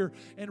right here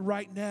and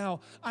right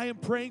now. I am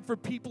praying for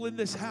people in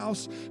this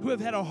house who have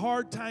had a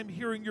hard time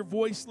hearing your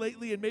voice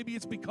lately, and maybe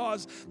it's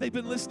because they've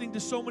been listening to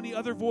so many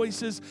other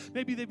voices.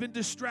 Maybe they've been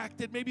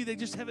distracted. Maybe they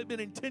just haven't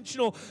been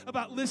intentional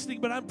about listening,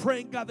 but I'm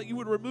praying, God, that you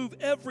would remove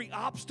every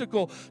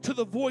obstacle to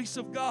the voice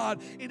of God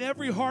in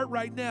every heart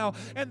right now,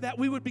 and that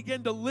we would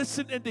begin to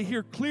listen and to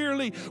hear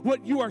clearly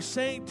what you are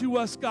saying to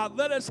us, God.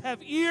 Let us have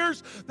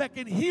ears that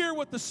can hear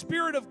what the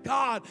Spirit of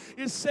God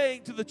is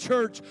saying to the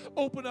church.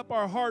 Open up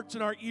our hearts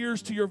and our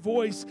ears to your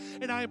voice.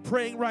 And I am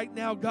praying right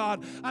now,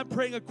 God, I'm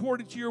praying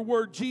according to your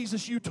word.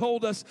 Jesus, you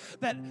told us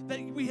that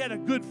we had a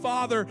good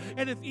Father,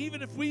 and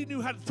even if we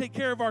knew how to take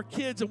care of our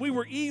kids and we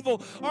were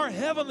evil, our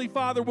Heavenly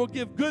Father will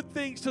give good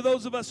things to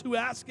those of us who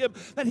ask him,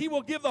 that he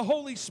will give the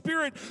Holy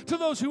Spirit to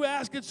those who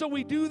ask. And so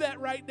we do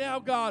that right now,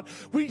 God.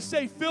 We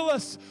say, fill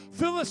us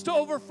to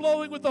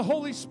overflowing with the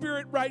Holy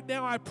Spirit right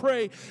now, I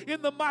pray.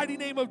 In the mighty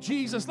name of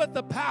Jesus, let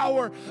the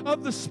power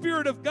of the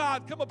Spirit of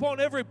God come upon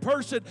every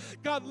person.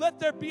 God, let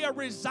there be a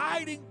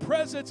residing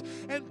presence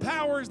and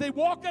power as they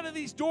walk out of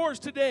these doors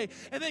today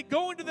and they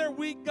go into their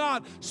week,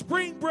 God,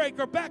 spring break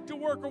or back to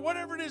work or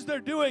whatever it is they're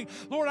doing.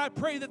 Lord, I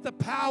pray that the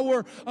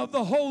power of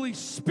the Holy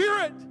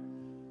Spirit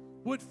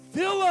would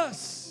fill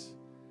us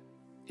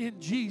in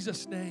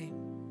Jesus' name.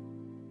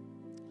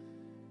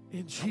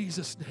 In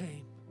Jesus'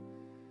 name.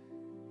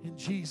 In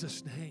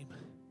Jesus' name.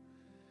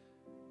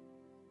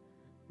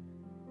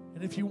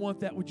 And if you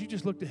want that, would you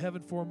just look to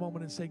heaven for a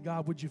moment and say,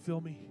 God, would you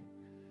fill me?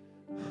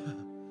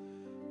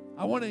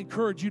 I want to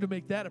encourage you to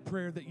make that a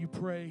prayer that you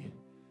pray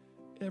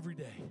every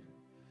day.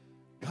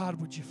 God,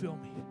 would you fill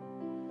me?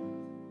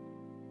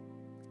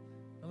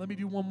 Now let me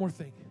do one more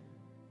thing.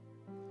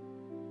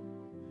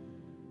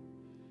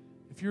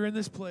 If you're in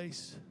this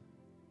place,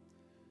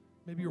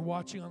 maybe you're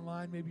watching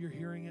online, maybe you're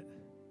hearing it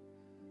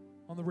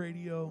on the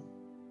radio,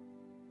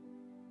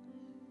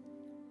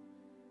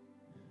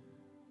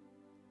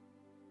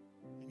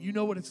 you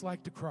know what it's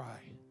like to cry.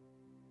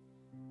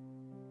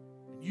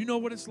 And you know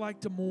what it's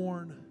like to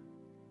mourn.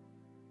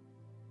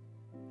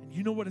 And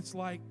you know what it's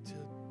like to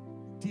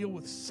deal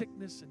with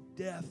sickness and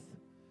death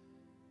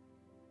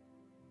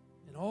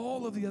and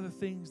all of the other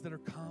things that are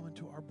common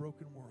to our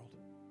broken world.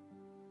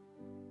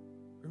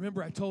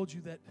 Remember, I told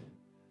you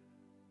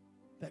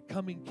that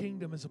coming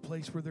kingdom is a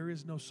place where there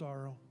is no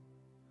sorrow.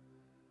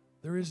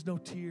 There is no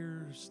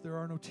tears. There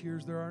are no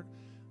tears. There are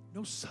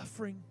no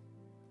suffering.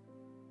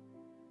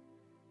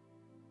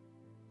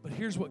 But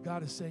here's what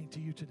God is saying to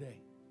you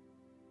today.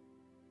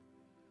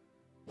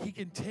 He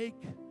can take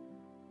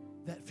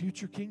that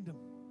future kingdom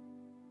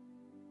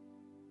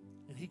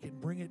and he can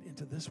bring it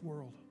into this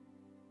world.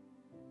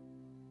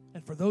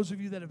 And for those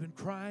of you that have been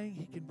crying,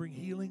 he can bring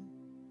healing.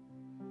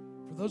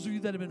 For those of you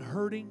that have been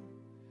hurting,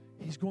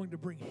 he's going to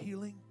bring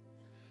healing.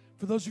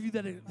 For those of you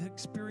that have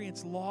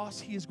experienced loss,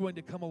 he is going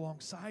to come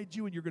alongside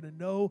you, and you're going to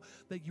know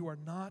that you are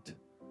not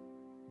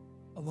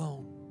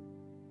alone.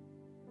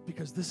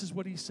 Because this is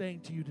what he's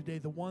saying to you today.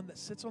 The one that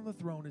sits on the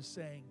throne is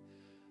saying,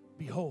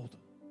 behold,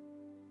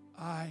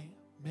 I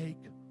make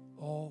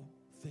all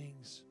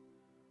things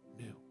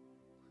new.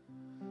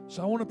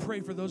 So I want to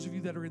pray for those of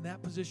you that are in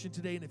that position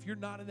today. And if you're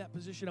not in that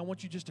position, I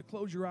want you just to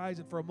close your eyes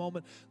and for a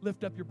moment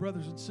lift up your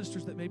brothers and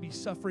sisters that may be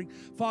suffering.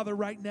 Father,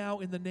 right now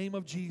in the name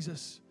of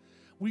Jesus,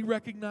 we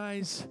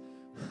recognize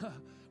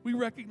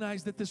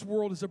that this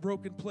world is a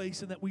broken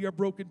place and that we are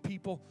broken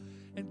people.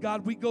 And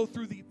God, we go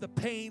through the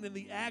pain and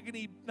the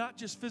agony, not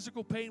just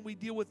physical pain. We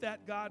deal with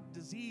that, God,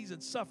 disease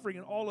and suffering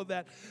and all of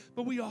that.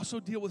 But we also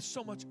deal with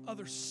so much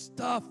other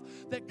stuff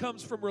that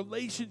comes from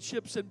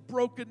relationships and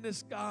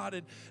brokenness,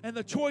 God, and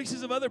the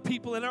choices of other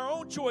people and our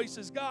own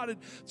choices, God. And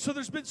so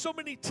there's been so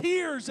many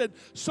tears and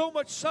so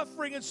much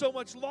suffering and so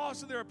much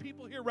loss. And there are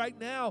people here right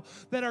now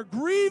that are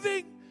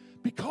grieving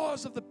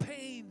because of the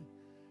pain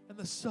and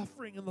the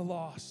suffering and the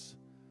loss.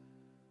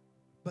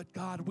 But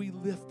God, we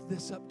lift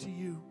this up to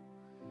you.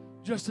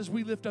 Just as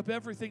we lift up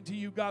everything to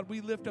you, God,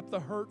 we lift up the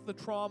hurt, the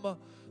trauma,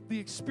 the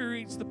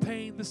experience, the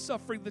pain, the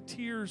suffering, the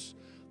tears,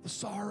 the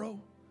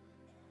sorrow.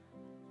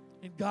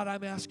 And God,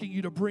 I'm asking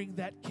you to bring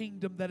that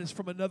kingdom that is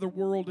from another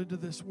world into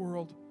this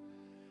world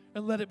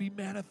and let it be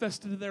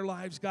manifested in their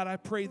lives. God, I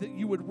pray that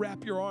you would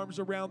wrap your arms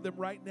around them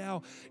right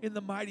now in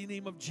the mighty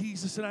name of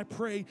Jesus. And I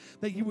pray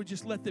that you would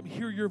just let them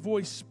hear your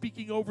voice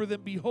speaking over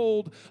them.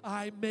 Behold,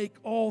 I make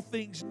all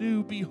things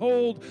new.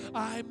 Behold,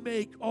 I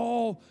make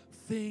all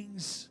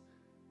things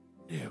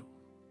new.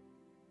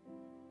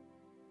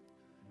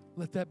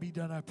 Let that be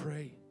done, I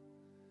pray,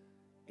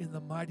 in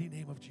the mighty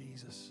name of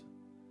Jesus.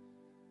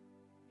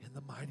 In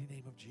the mighty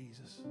name of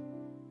Jesus.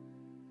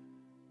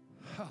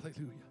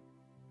 Hallelujah.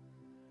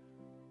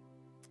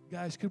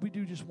 Guys, could we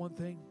do just one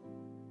thing?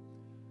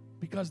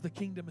 Because the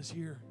kingdom is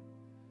here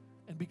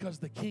and because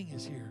the King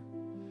is here,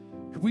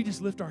 could we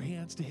just lift our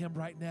hands to him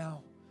right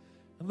now?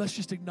 And let's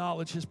just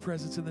acknowledge his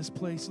presence in this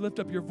place. Lift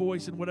up your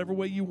voice in whatever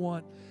way you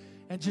want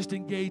and just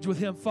engage with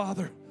him.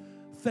 Father,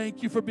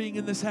 thank you for being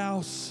in this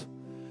house.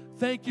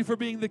 Thank you for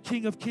being the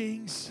King of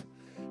Kings.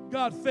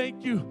 God,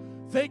 thank you.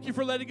 Thank you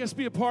for letting us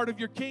be a part of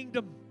your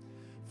kingdom.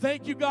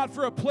 Thank you, God,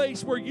 for a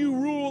place where you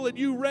rule and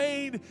you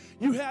reign.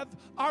 You have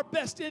our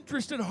best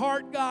interest at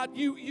heart, God.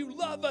 You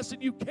love us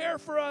and you care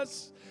for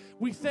us.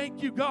 We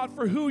thank you, God,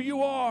 for who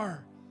you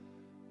are.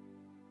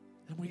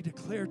 And we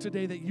declare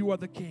today that you are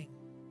the King.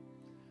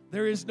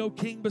 There is no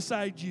king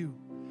beside you.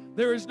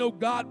 There is no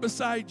God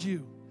beside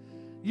you.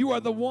 You are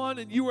the one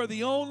and you are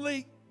the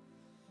only.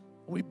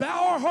 We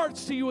bow our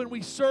hearts to you and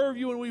we serve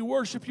you and we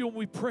worship you and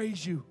we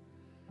praise you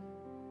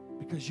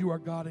because you are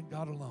God and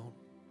God alone.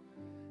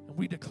 And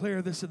we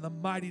declare this in the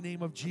mighty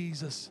name of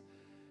Jesus.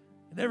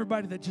 And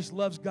everybody that just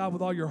loves God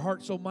with all your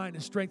heart, soul, mind,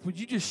 and strength, would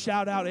you just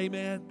shout out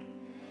amen?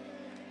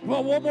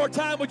 Well, one more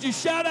time, would you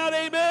shout out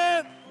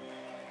amen?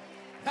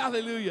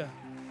 Hallelujah.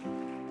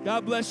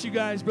 God bless you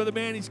guys. Brother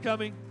Manny's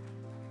coming.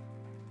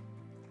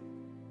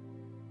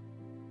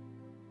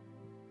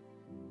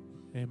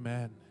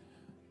 Amen.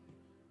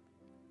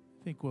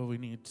 I think what we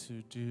need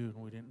to do, and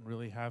we didn't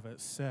really have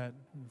it set,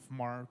 if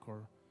Mark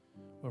or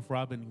if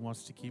Robin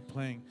wants to keep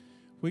playing,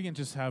 we can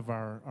just have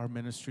our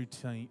ministry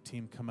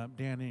team come up.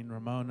 Danny and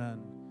Ramona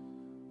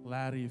and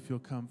Laddie, if you'll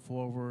come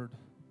forward.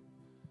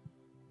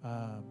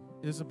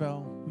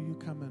 Isabel, will you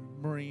come in?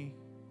 Marie.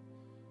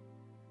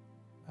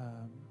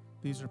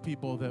 These are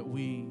people that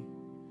we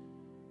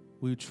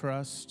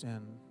trust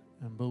and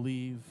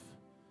believe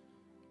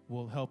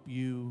will help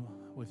you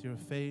with your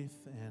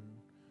faith and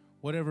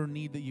whatever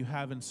need that you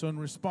have. And so in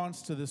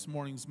response to this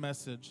morning's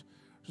message,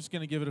 I'm just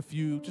going to give it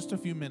just a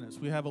few minutes.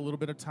 We have a little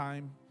bit of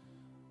time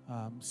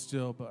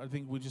still, but I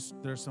think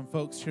there's some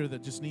folks here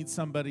that just need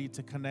somebody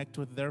to connect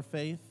with their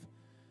faith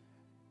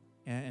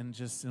and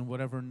just in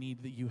whatever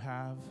need that you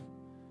have.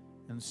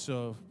 And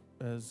so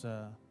as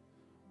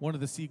one of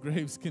the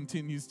Segraves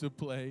continues to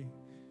play,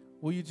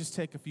 will you just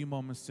take a few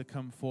moments to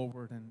come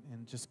forward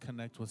and just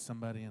connect with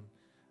somebody and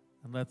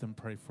let them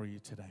pray for you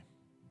today.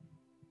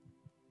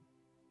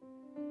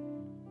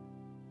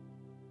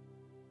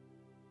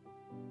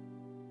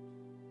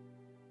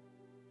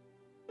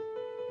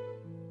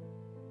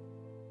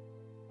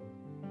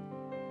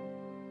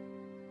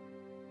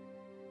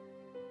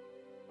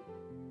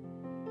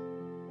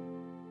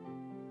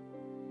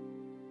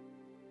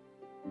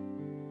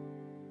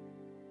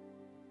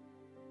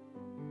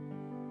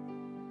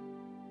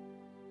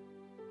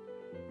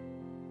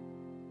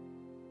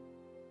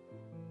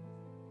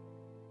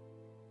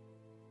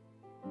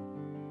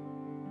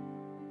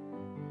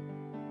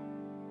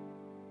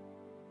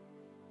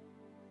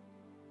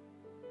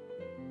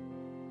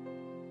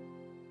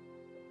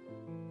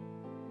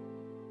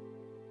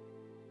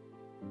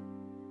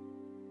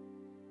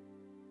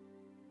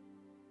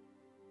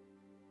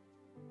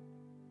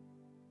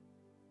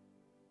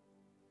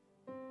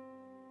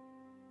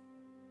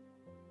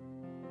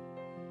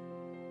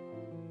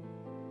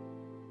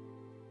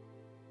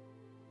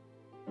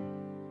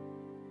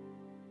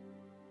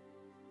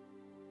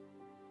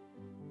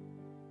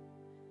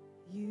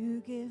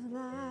 You give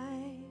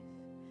life,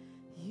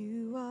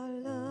 you are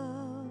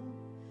love,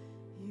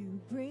 you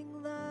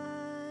bring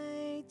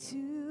light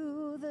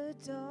to the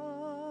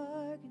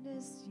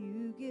darkness,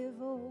 you give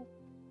hope,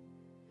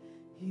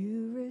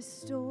 you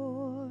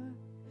restore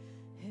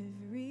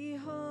every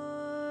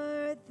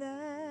heart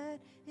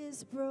that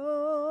is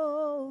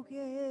broken.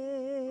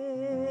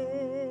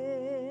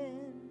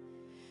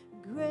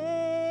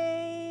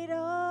 Great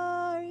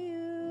are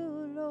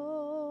you,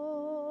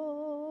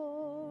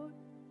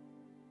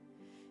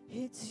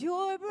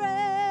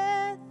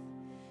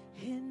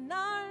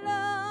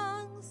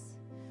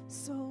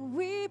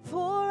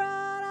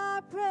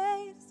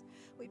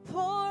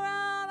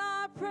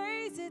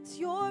 it's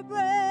your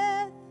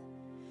breath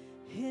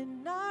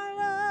in our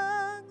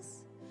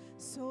lungs.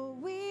 So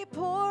we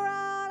pour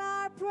out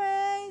our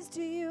praise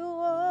to you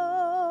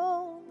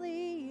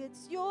only.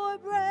 It's your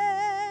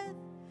breath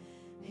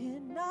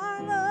in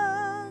our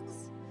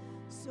lungs.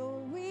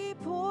 So we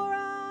pour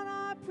out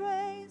our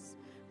praise.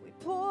 We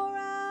pour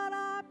out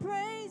our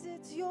praise.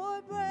 It's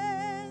your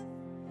breath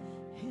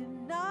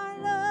in our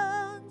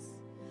lungs.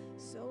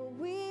 So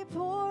we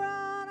pour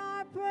out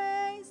our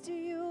praise to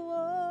you only.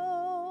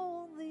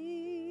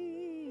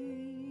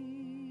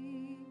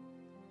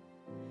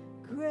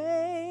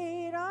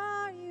 Great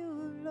are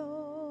you,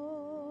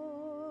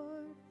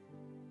 Lord.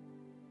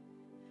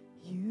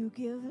 You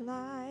give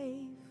life.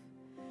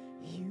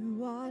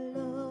 You are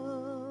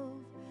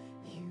love.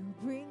 You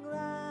bring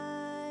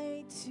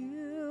light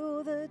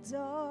to the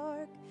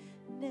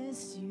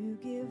darkness. You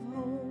give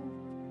hope.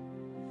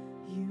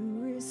 You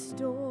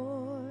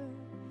restore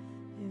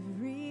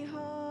every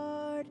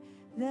heart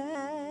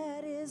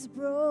that is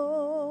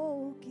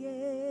broken.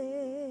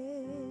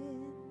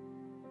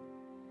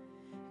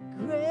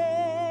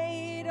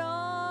 Great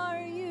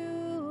are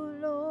you,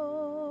 Lord.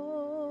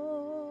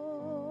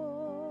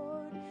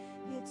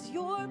 It's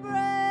your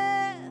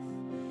breath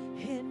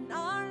in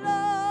our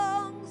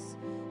lungs.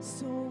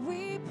 So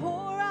we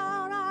pour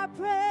out our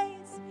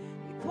praise.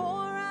 We pour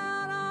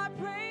out our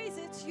praise.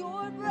 It's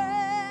your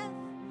breath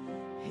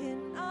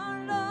in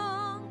our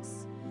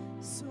lungs.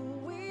 So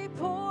we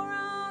pour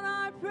out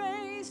our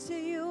praise to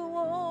you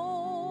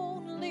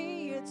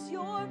only. It's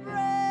your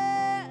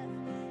breath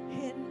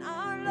in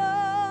our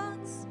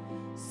lungs.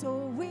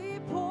 So we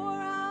pour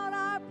out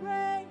our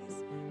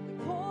praise. We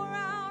pour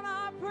out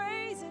our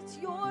praise. It's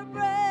your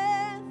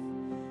breath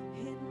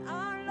in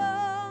our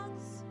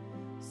lungs.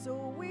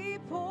 So we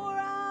pour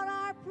out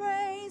our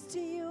praise to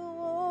you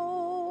only.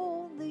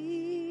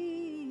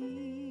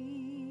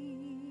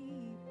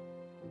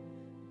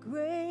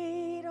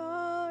 Great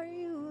are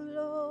you,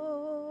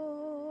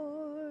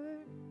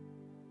 Lord.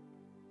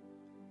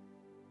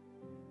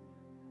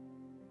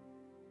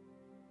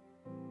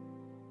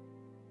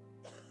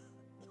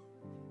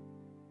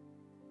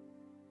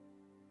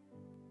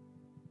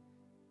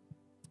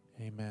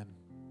 Amen.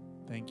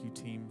 Thank you,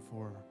 team,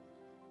 for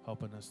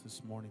helping us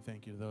this morning.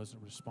 Thank you to those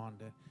that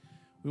responded.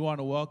 We want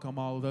to welcome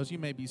all of those. You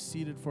may be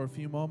seated for a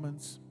few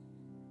moments.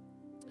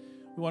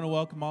 We want to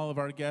welcome all of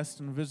our guests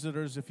and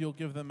visitors. If you'll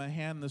give them a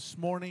hand this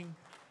morning.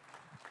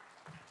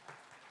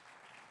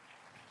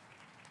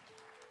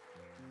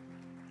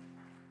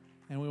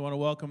 And we want to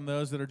welcome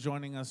those that are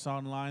joining us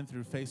online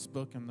through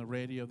Facebook and the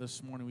radio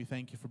this morning. We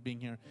thank you for being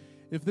here.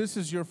 If this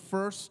is your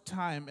first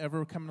time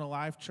ever coming to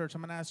Life Church,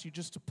 I'm going to ask you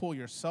just to pull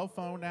your cell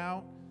phone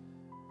out,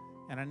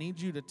 and I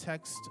need you to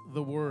text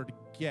the word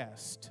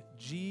guest,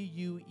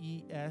 G-U-E-S-T.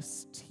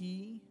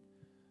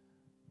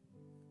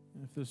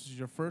 And if this is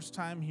your first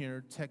time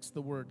here, text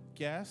the word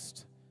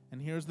guest,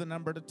 and here's the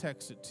number to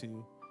text it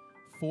to,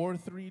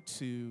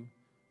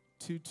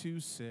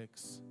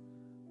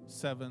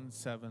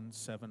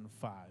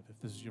 432-226-7775. If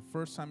this is your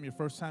first time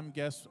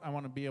guest, I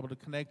want to be able to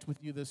connect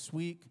with you this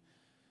week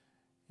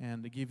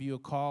and to give you a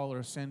call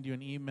or send you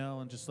an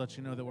email and just let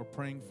you know that we're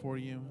praying for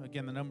you.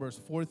 Again, the number is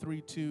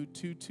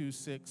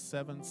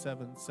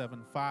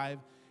 432-226-7775,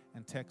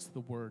 and text the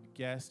word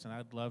guest, and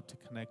I'd love to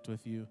connect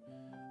with you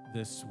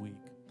this week.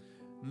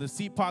 In the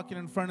seat pocket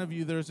in front of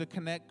you, there's a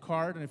Connect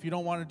card, and if you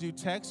don't want to do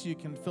text, you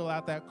can fill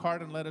out that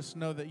card and let us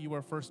know that you are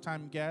a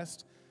first-time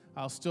guest.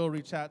 I'll still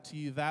reach out to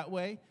you that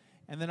way.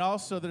 And then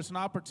also, there's an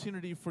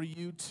opportunity for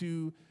you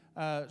to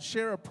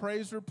share a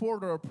praise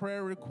report or a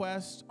prayer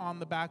request on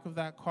the back of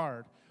that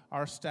card.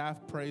 Our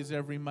staff prays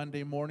every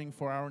Monday morning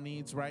for our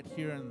needs right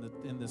here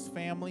in this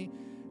family.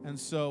 And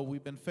so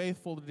we've been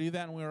faithful to do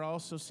that, and we're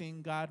also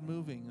seeing God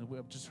moving.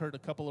 We've just heard a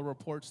couple of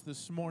reports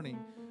this morning.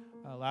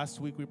 Last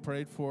week we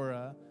prayed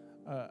for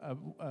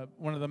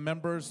one of the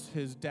members,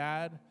 his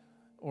dad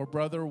or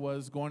brother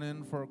was going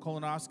in for a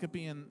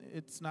colonoscopy, and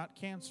it's not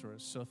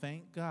cancerous, so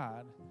thank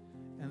God.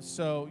 And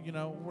so,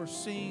 we're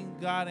seeing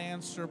God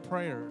answer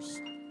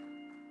prayers.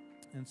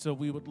 And so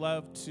we would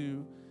love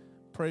to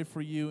pray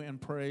for you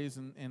and praise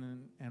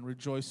and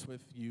rejoice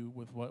with you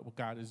with what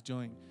God is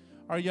doing.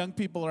 Our young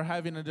people are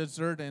having a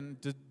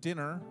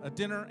dinner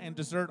and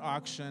dessert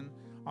auction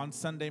on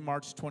Sunday,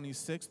 March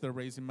 26th. They're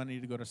raising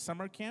money to go to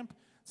summer camp.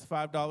 It's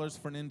 $5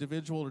 for an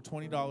individual or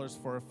 $20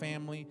 for a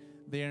family.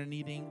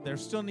 They're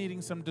still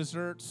needing some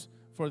desserts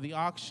for the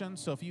auction.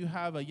 So if you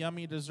have a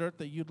yummy dessert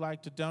that you'd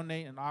like to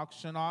donate and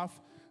auction off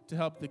to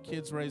help the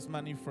kids raise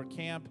money for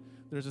camp,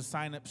 there's a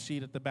sign-up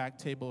sheet at the back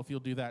table if you'll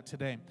do that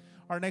today.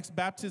 Our next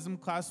baptism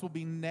class will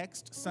be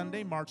next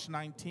Sunday, March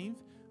 19th.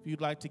 If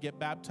you'd like to get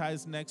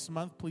baptized next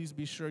month, please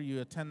be sure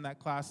you attend that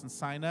class and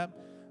sign up.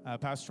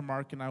 Pastor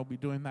Mark and I will be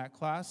doing that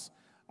class.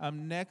 Our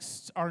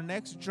next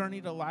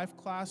Journey to Life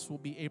class will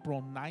be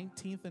April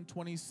 19th and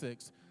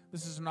 26th.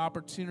 This is an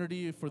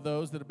opportunity for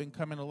those that have been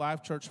coming to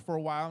Life Church for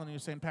a while, and you're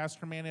saying,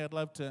 Pastor Manny, I'd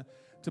love to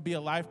be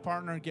a life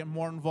partner and get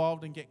more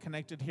involved and get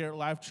connected here at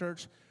Life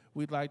Church.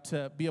 We'd like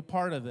to be a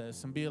part of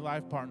this and be a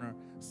life partner.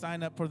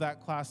 Sign up for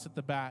that class at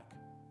the back.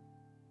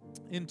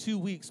 In 2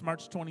 weeks,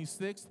 March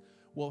 26th,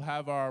 we'll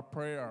have our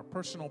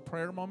personal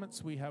prayer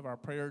moments. We have our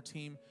prayer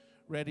team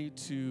ready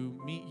to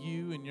meet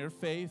you in your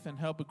faith and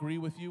help agree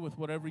with you with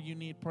whatever you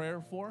need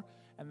prayer for.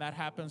 And that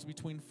happens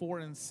between 4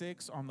 and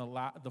 6 on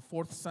the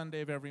fourth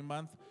Sunday of every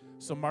month.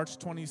 So March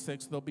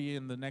 26th, they'll be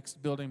in the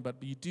next building. But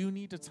you do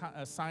need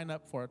to sign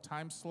up for a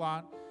time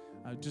slot.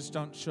 Just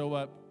don't show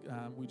up.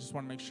 We just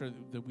want to make sure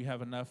that we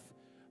have enough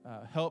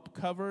help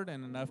covered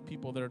and enough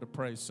people there to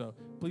pray. So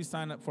please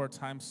sign up for a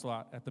time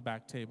slot at the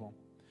back table.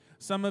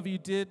 Some of you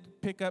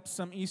did pick up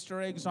some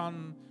Easter eggs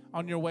on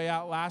your way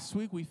out last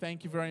week. We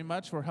thank you very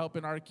much for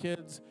helping our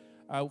kids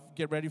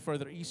get ready for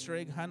their Easter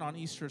egg hunt on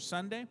Easter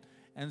Sunday.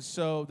 And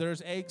so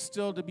there's eggs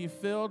still to be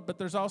filled, but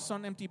there's also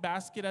an empty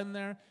basket in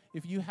there.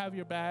 If you have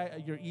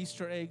your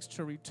Easter eggs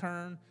to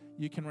return,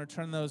 you can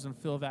return those and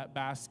fill that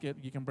basket.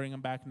 You can bring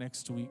them back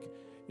next week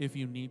if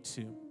you need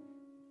to.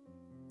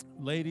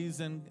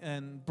 Ladies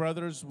and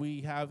brothers,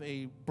 we have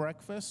a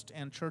breakfast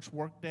and church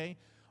work day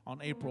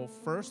on April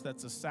 1st.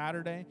 That's a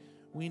Saturday.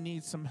 We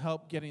need some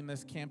help getting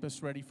this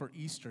campus ready for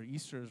Easter.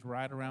 Easter is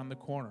right around the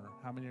corner.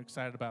 How many are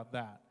excited about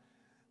that?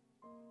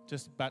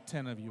 Just about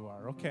 10 of you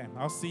are. Okay,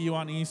 I'll see you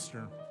on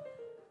Easter.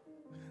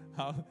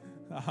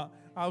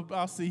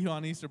 I'll see you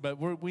on Easter, but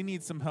we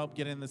need some help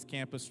getting this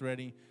campus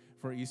ready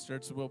for Easter.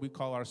 It's what we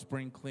call our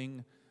spring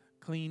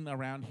clean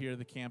around here,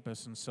 the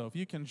campus. And so if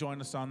you can join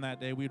us on that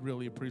day, we'd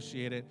really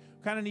appreciate it.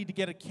 Kind of need to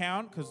get a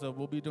count because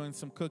we'll be doing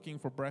some cooking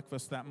for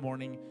breakfast that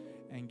morning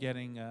and get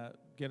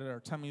our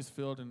tummies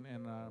filled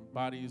and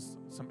bodies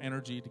some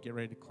energy to get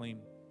ready to clean.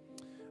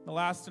 The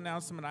last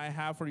announcement I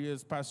have for you,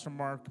 as Pastor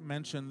Mark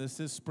mentioned, this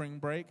is spring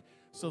break.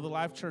 So the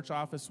Life Church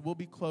office will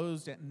be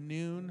closed at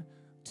noon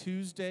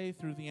Tuesday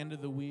through the end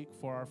of the week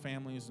for our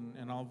families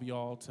and all of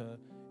y'all to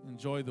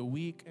enjoy the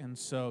week. And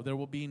so there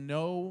will be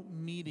no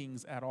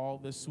meetings at all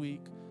this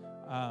week.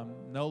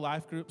 No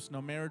life groups,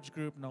 no marriage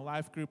group, no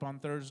life group on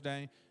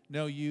Thursday,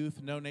 no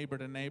youth, no neighbor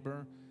to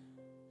neighbor.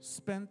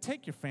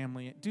 Take your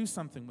family, do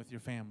something with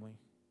your family.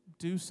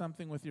 Do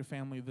something with your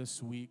family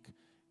this week.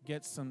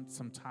 Get some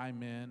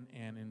time in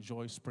and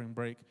enjoy spring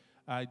break.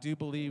 I do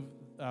believe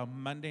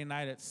Monday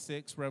night at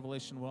 6,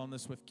 Revelation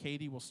Wellness with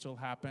Katie will still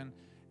happen.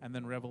 And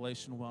then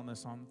Revelation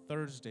Wellness on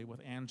Thursday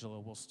with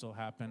Angela will still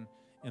happen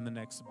in the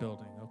next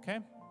building, okay?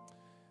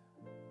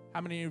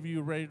 How many of you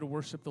are ready to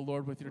worship the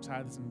Lord with your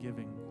tithes and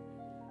giving?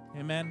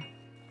 Amen.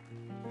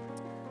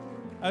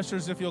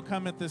 Ushers, if you'll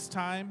come at this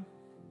time.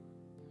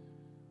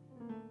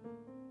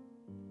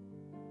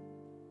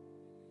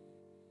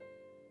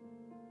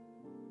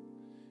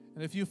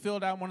 And if you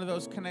filled out one of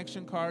those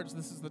connection cards,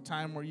 this is the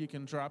time where you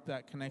can drop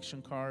that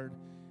connection card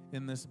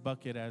in this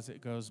bucket as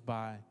it goes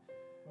by.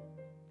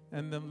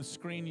 And then the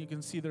screen, you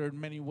can see there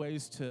are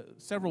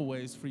several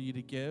ways for you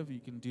to give. You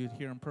can do it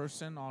here in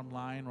person,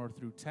 online, or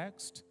through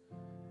text.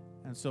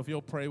 And so if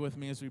you'll pray with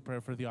me as we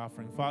pray for the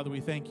offering. Father, we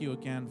thank you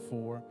again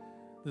for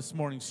this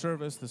morning's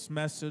service, this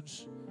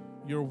message,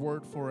 your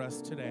word for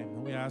us today.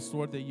 And we ask,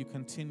 Lord, that you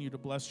continue to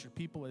bless your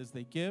people as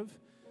they give.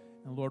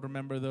 And Lord,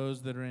 remember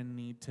those that are in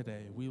need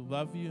today. We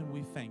love you and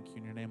we thank you.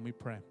 In your name we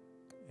pray.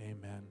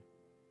 Amen.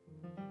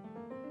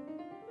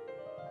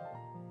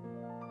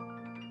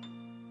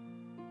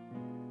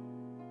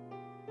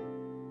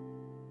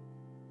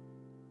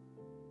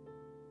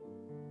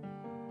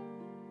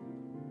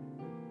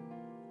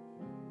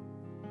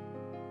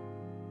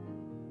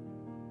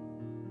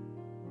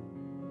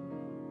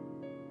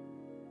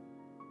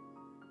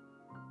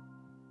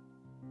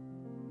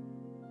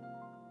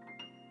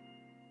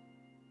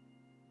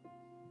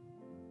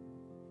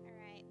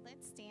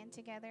 Let's stand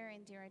together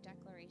and do our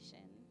declaration.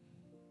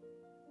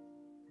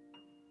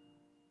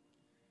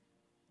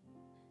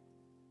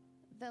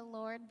 The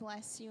Lord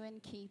bless you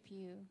and keep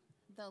you.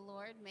 The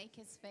Lord make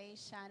his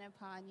face shine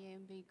upon you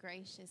and be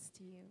gracious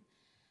to you.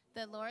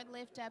 The Lord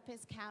lift up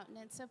his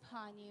countenance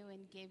upon you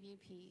and give you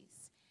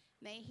peace.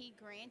 May he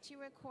grant you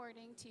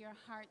according to your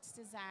heart's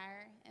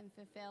desire and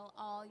fulfill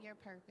all your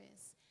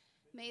purpose.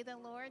 May the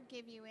Lord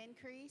give you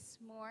increase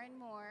more and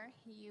more,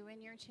 you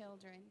and your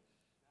children.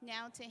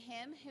 Now to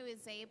him who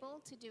is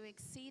able to do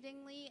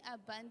exceedingly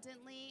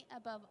abundantly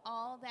above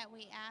all that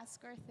we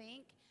ask or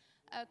think,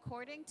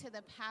 according to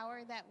the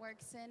power that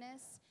works in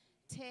us,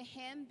 to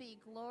him be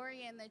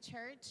glory in the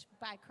church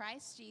by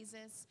Christ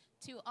Jesus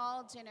to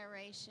all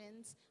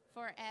generations,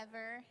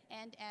 forever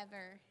and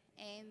ever.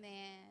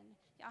 Amen.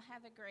 Y'all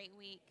have a great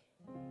week.